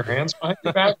there with your hands behind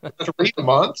your back for 3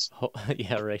 months? Oh,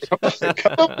 yeah, right.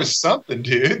 Come up with something,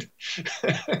 dude.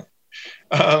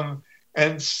 um,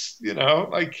 and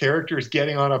like characters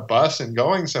getting on a bus and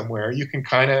going somewhere, you can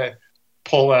kind of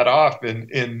pull that off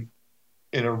in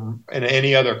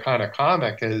any other kind of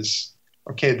comic. Is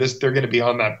okay. They're going to be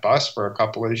on that bus for a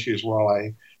couple of issues while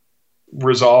I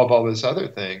resolve all this other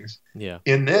things. Yeah.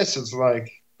 In this, it's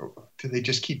like, do they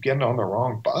just keep getting on the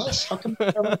wrong bus? How come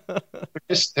they're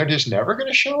just never going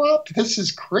to show up? This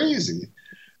is crazy.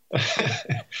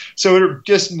 So it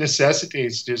just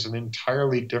necessitates just an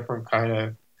entirely different kind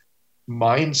of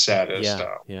mindset of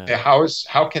stuff. Yeah. Okay,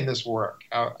 how can this work?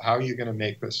 How are you going to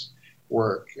make this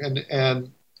work?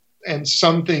 And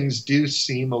some things do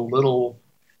seem a little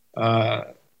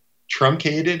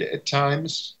truncated at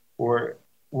times, or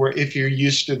where if you're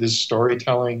used to the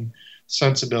storytelling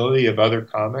sensibility of other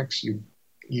comics,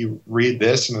 you read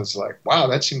this and it's like, wow,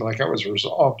 that seemed like that was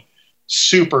resolved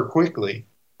super quickly.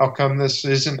 How come this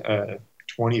isn't a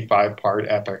 25-part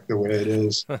epic the way it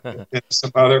is in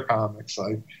some other comics?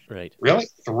 Like, right. Really?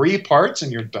 3 parts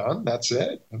and you're done? That's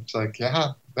it? It's like, yeah,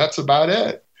 that's about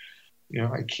it.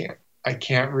 I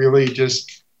can't really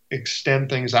just extend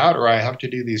things out, or I have to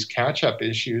do these catch-up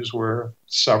issues where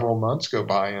several months go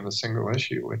by in a single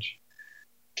issue, which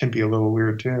can be a little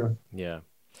weird too. Yeah.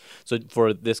 So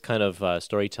for this kind of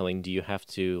storytelling, do you have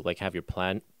to have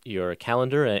your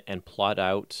calendar and plot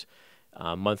out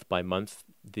month by month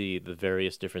the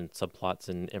various different subplots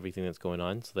and everything that's going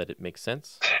on so that it makes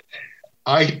sense?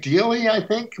 Ideally, I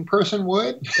think a person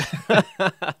would, but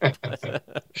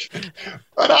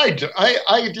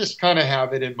I just kind of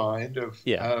have it in mind of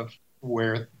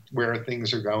where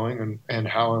things are going and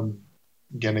how I'm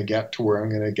going to get to where I'm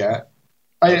going to get.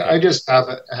 I just have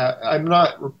it. I'm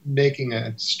not making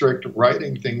a strict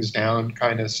writing things down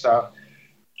kind of stuff.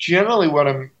 Generally, what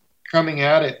I'm coming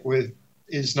at it with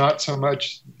is not so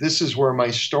much this is where my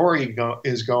story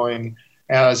is going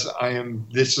as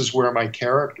this is where my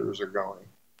characters are going.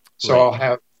 So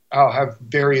right. I'll have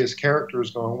various characters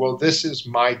going, well, this is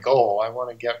my goal. I want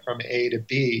to get from A to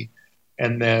B.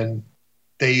 And then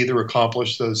they either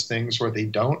accomplish those things or they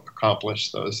don't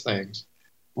accomplish those things,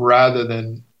 rather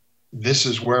than this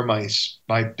is where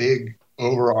my big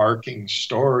overarching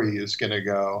story is going to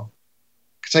go.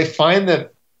 Because I find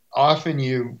that often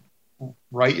you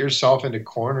write yourself into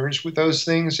corners with those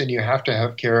things, and you have to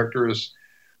have characters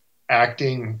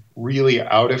acting really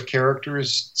out of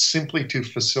characters simply to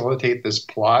facilitate this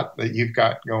plot that you've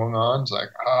got going on. It's like,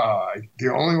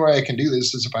 the only way I can do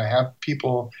this is if I have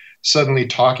people suddenly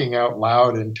talking out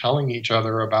loud and telling each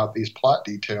other about these plot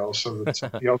details so that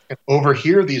somebody else can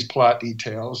overhear these plot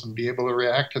details and be able to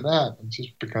react to that. It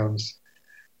just becomes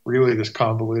really this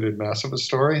convoluted mess of a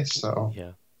story. So,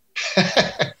 yeah.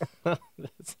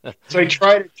 So I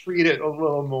try to treat it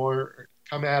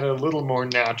come at it a little more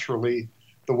naturally,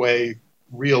 the way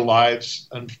real lives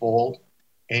unfold.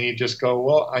 And you just go,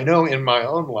 well, I know in my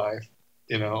own life,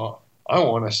 I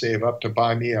want to save up to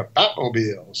buy me a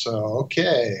Batmobile. So,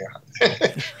 okay,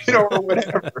 or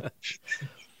whatever.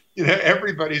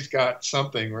 Everybody's got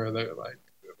something where they're like,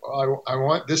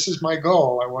 well, this is my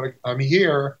goal. I'm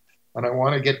here and I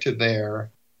want to get to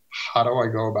there. How do I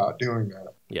go about doing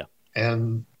that? Yeah.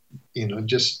 And,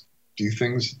 just do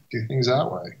things that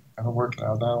way. I don't work it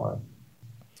out that way.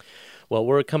 Well,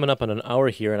 we're coming up on an hour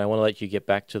here, and I want to let you get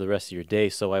back to the rest of your day.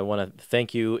 So I want to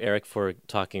thank you, Erik, for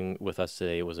talking with us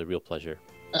today. It was a real pleasure.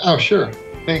 Oh, sure.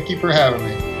 Thank you for having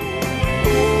me.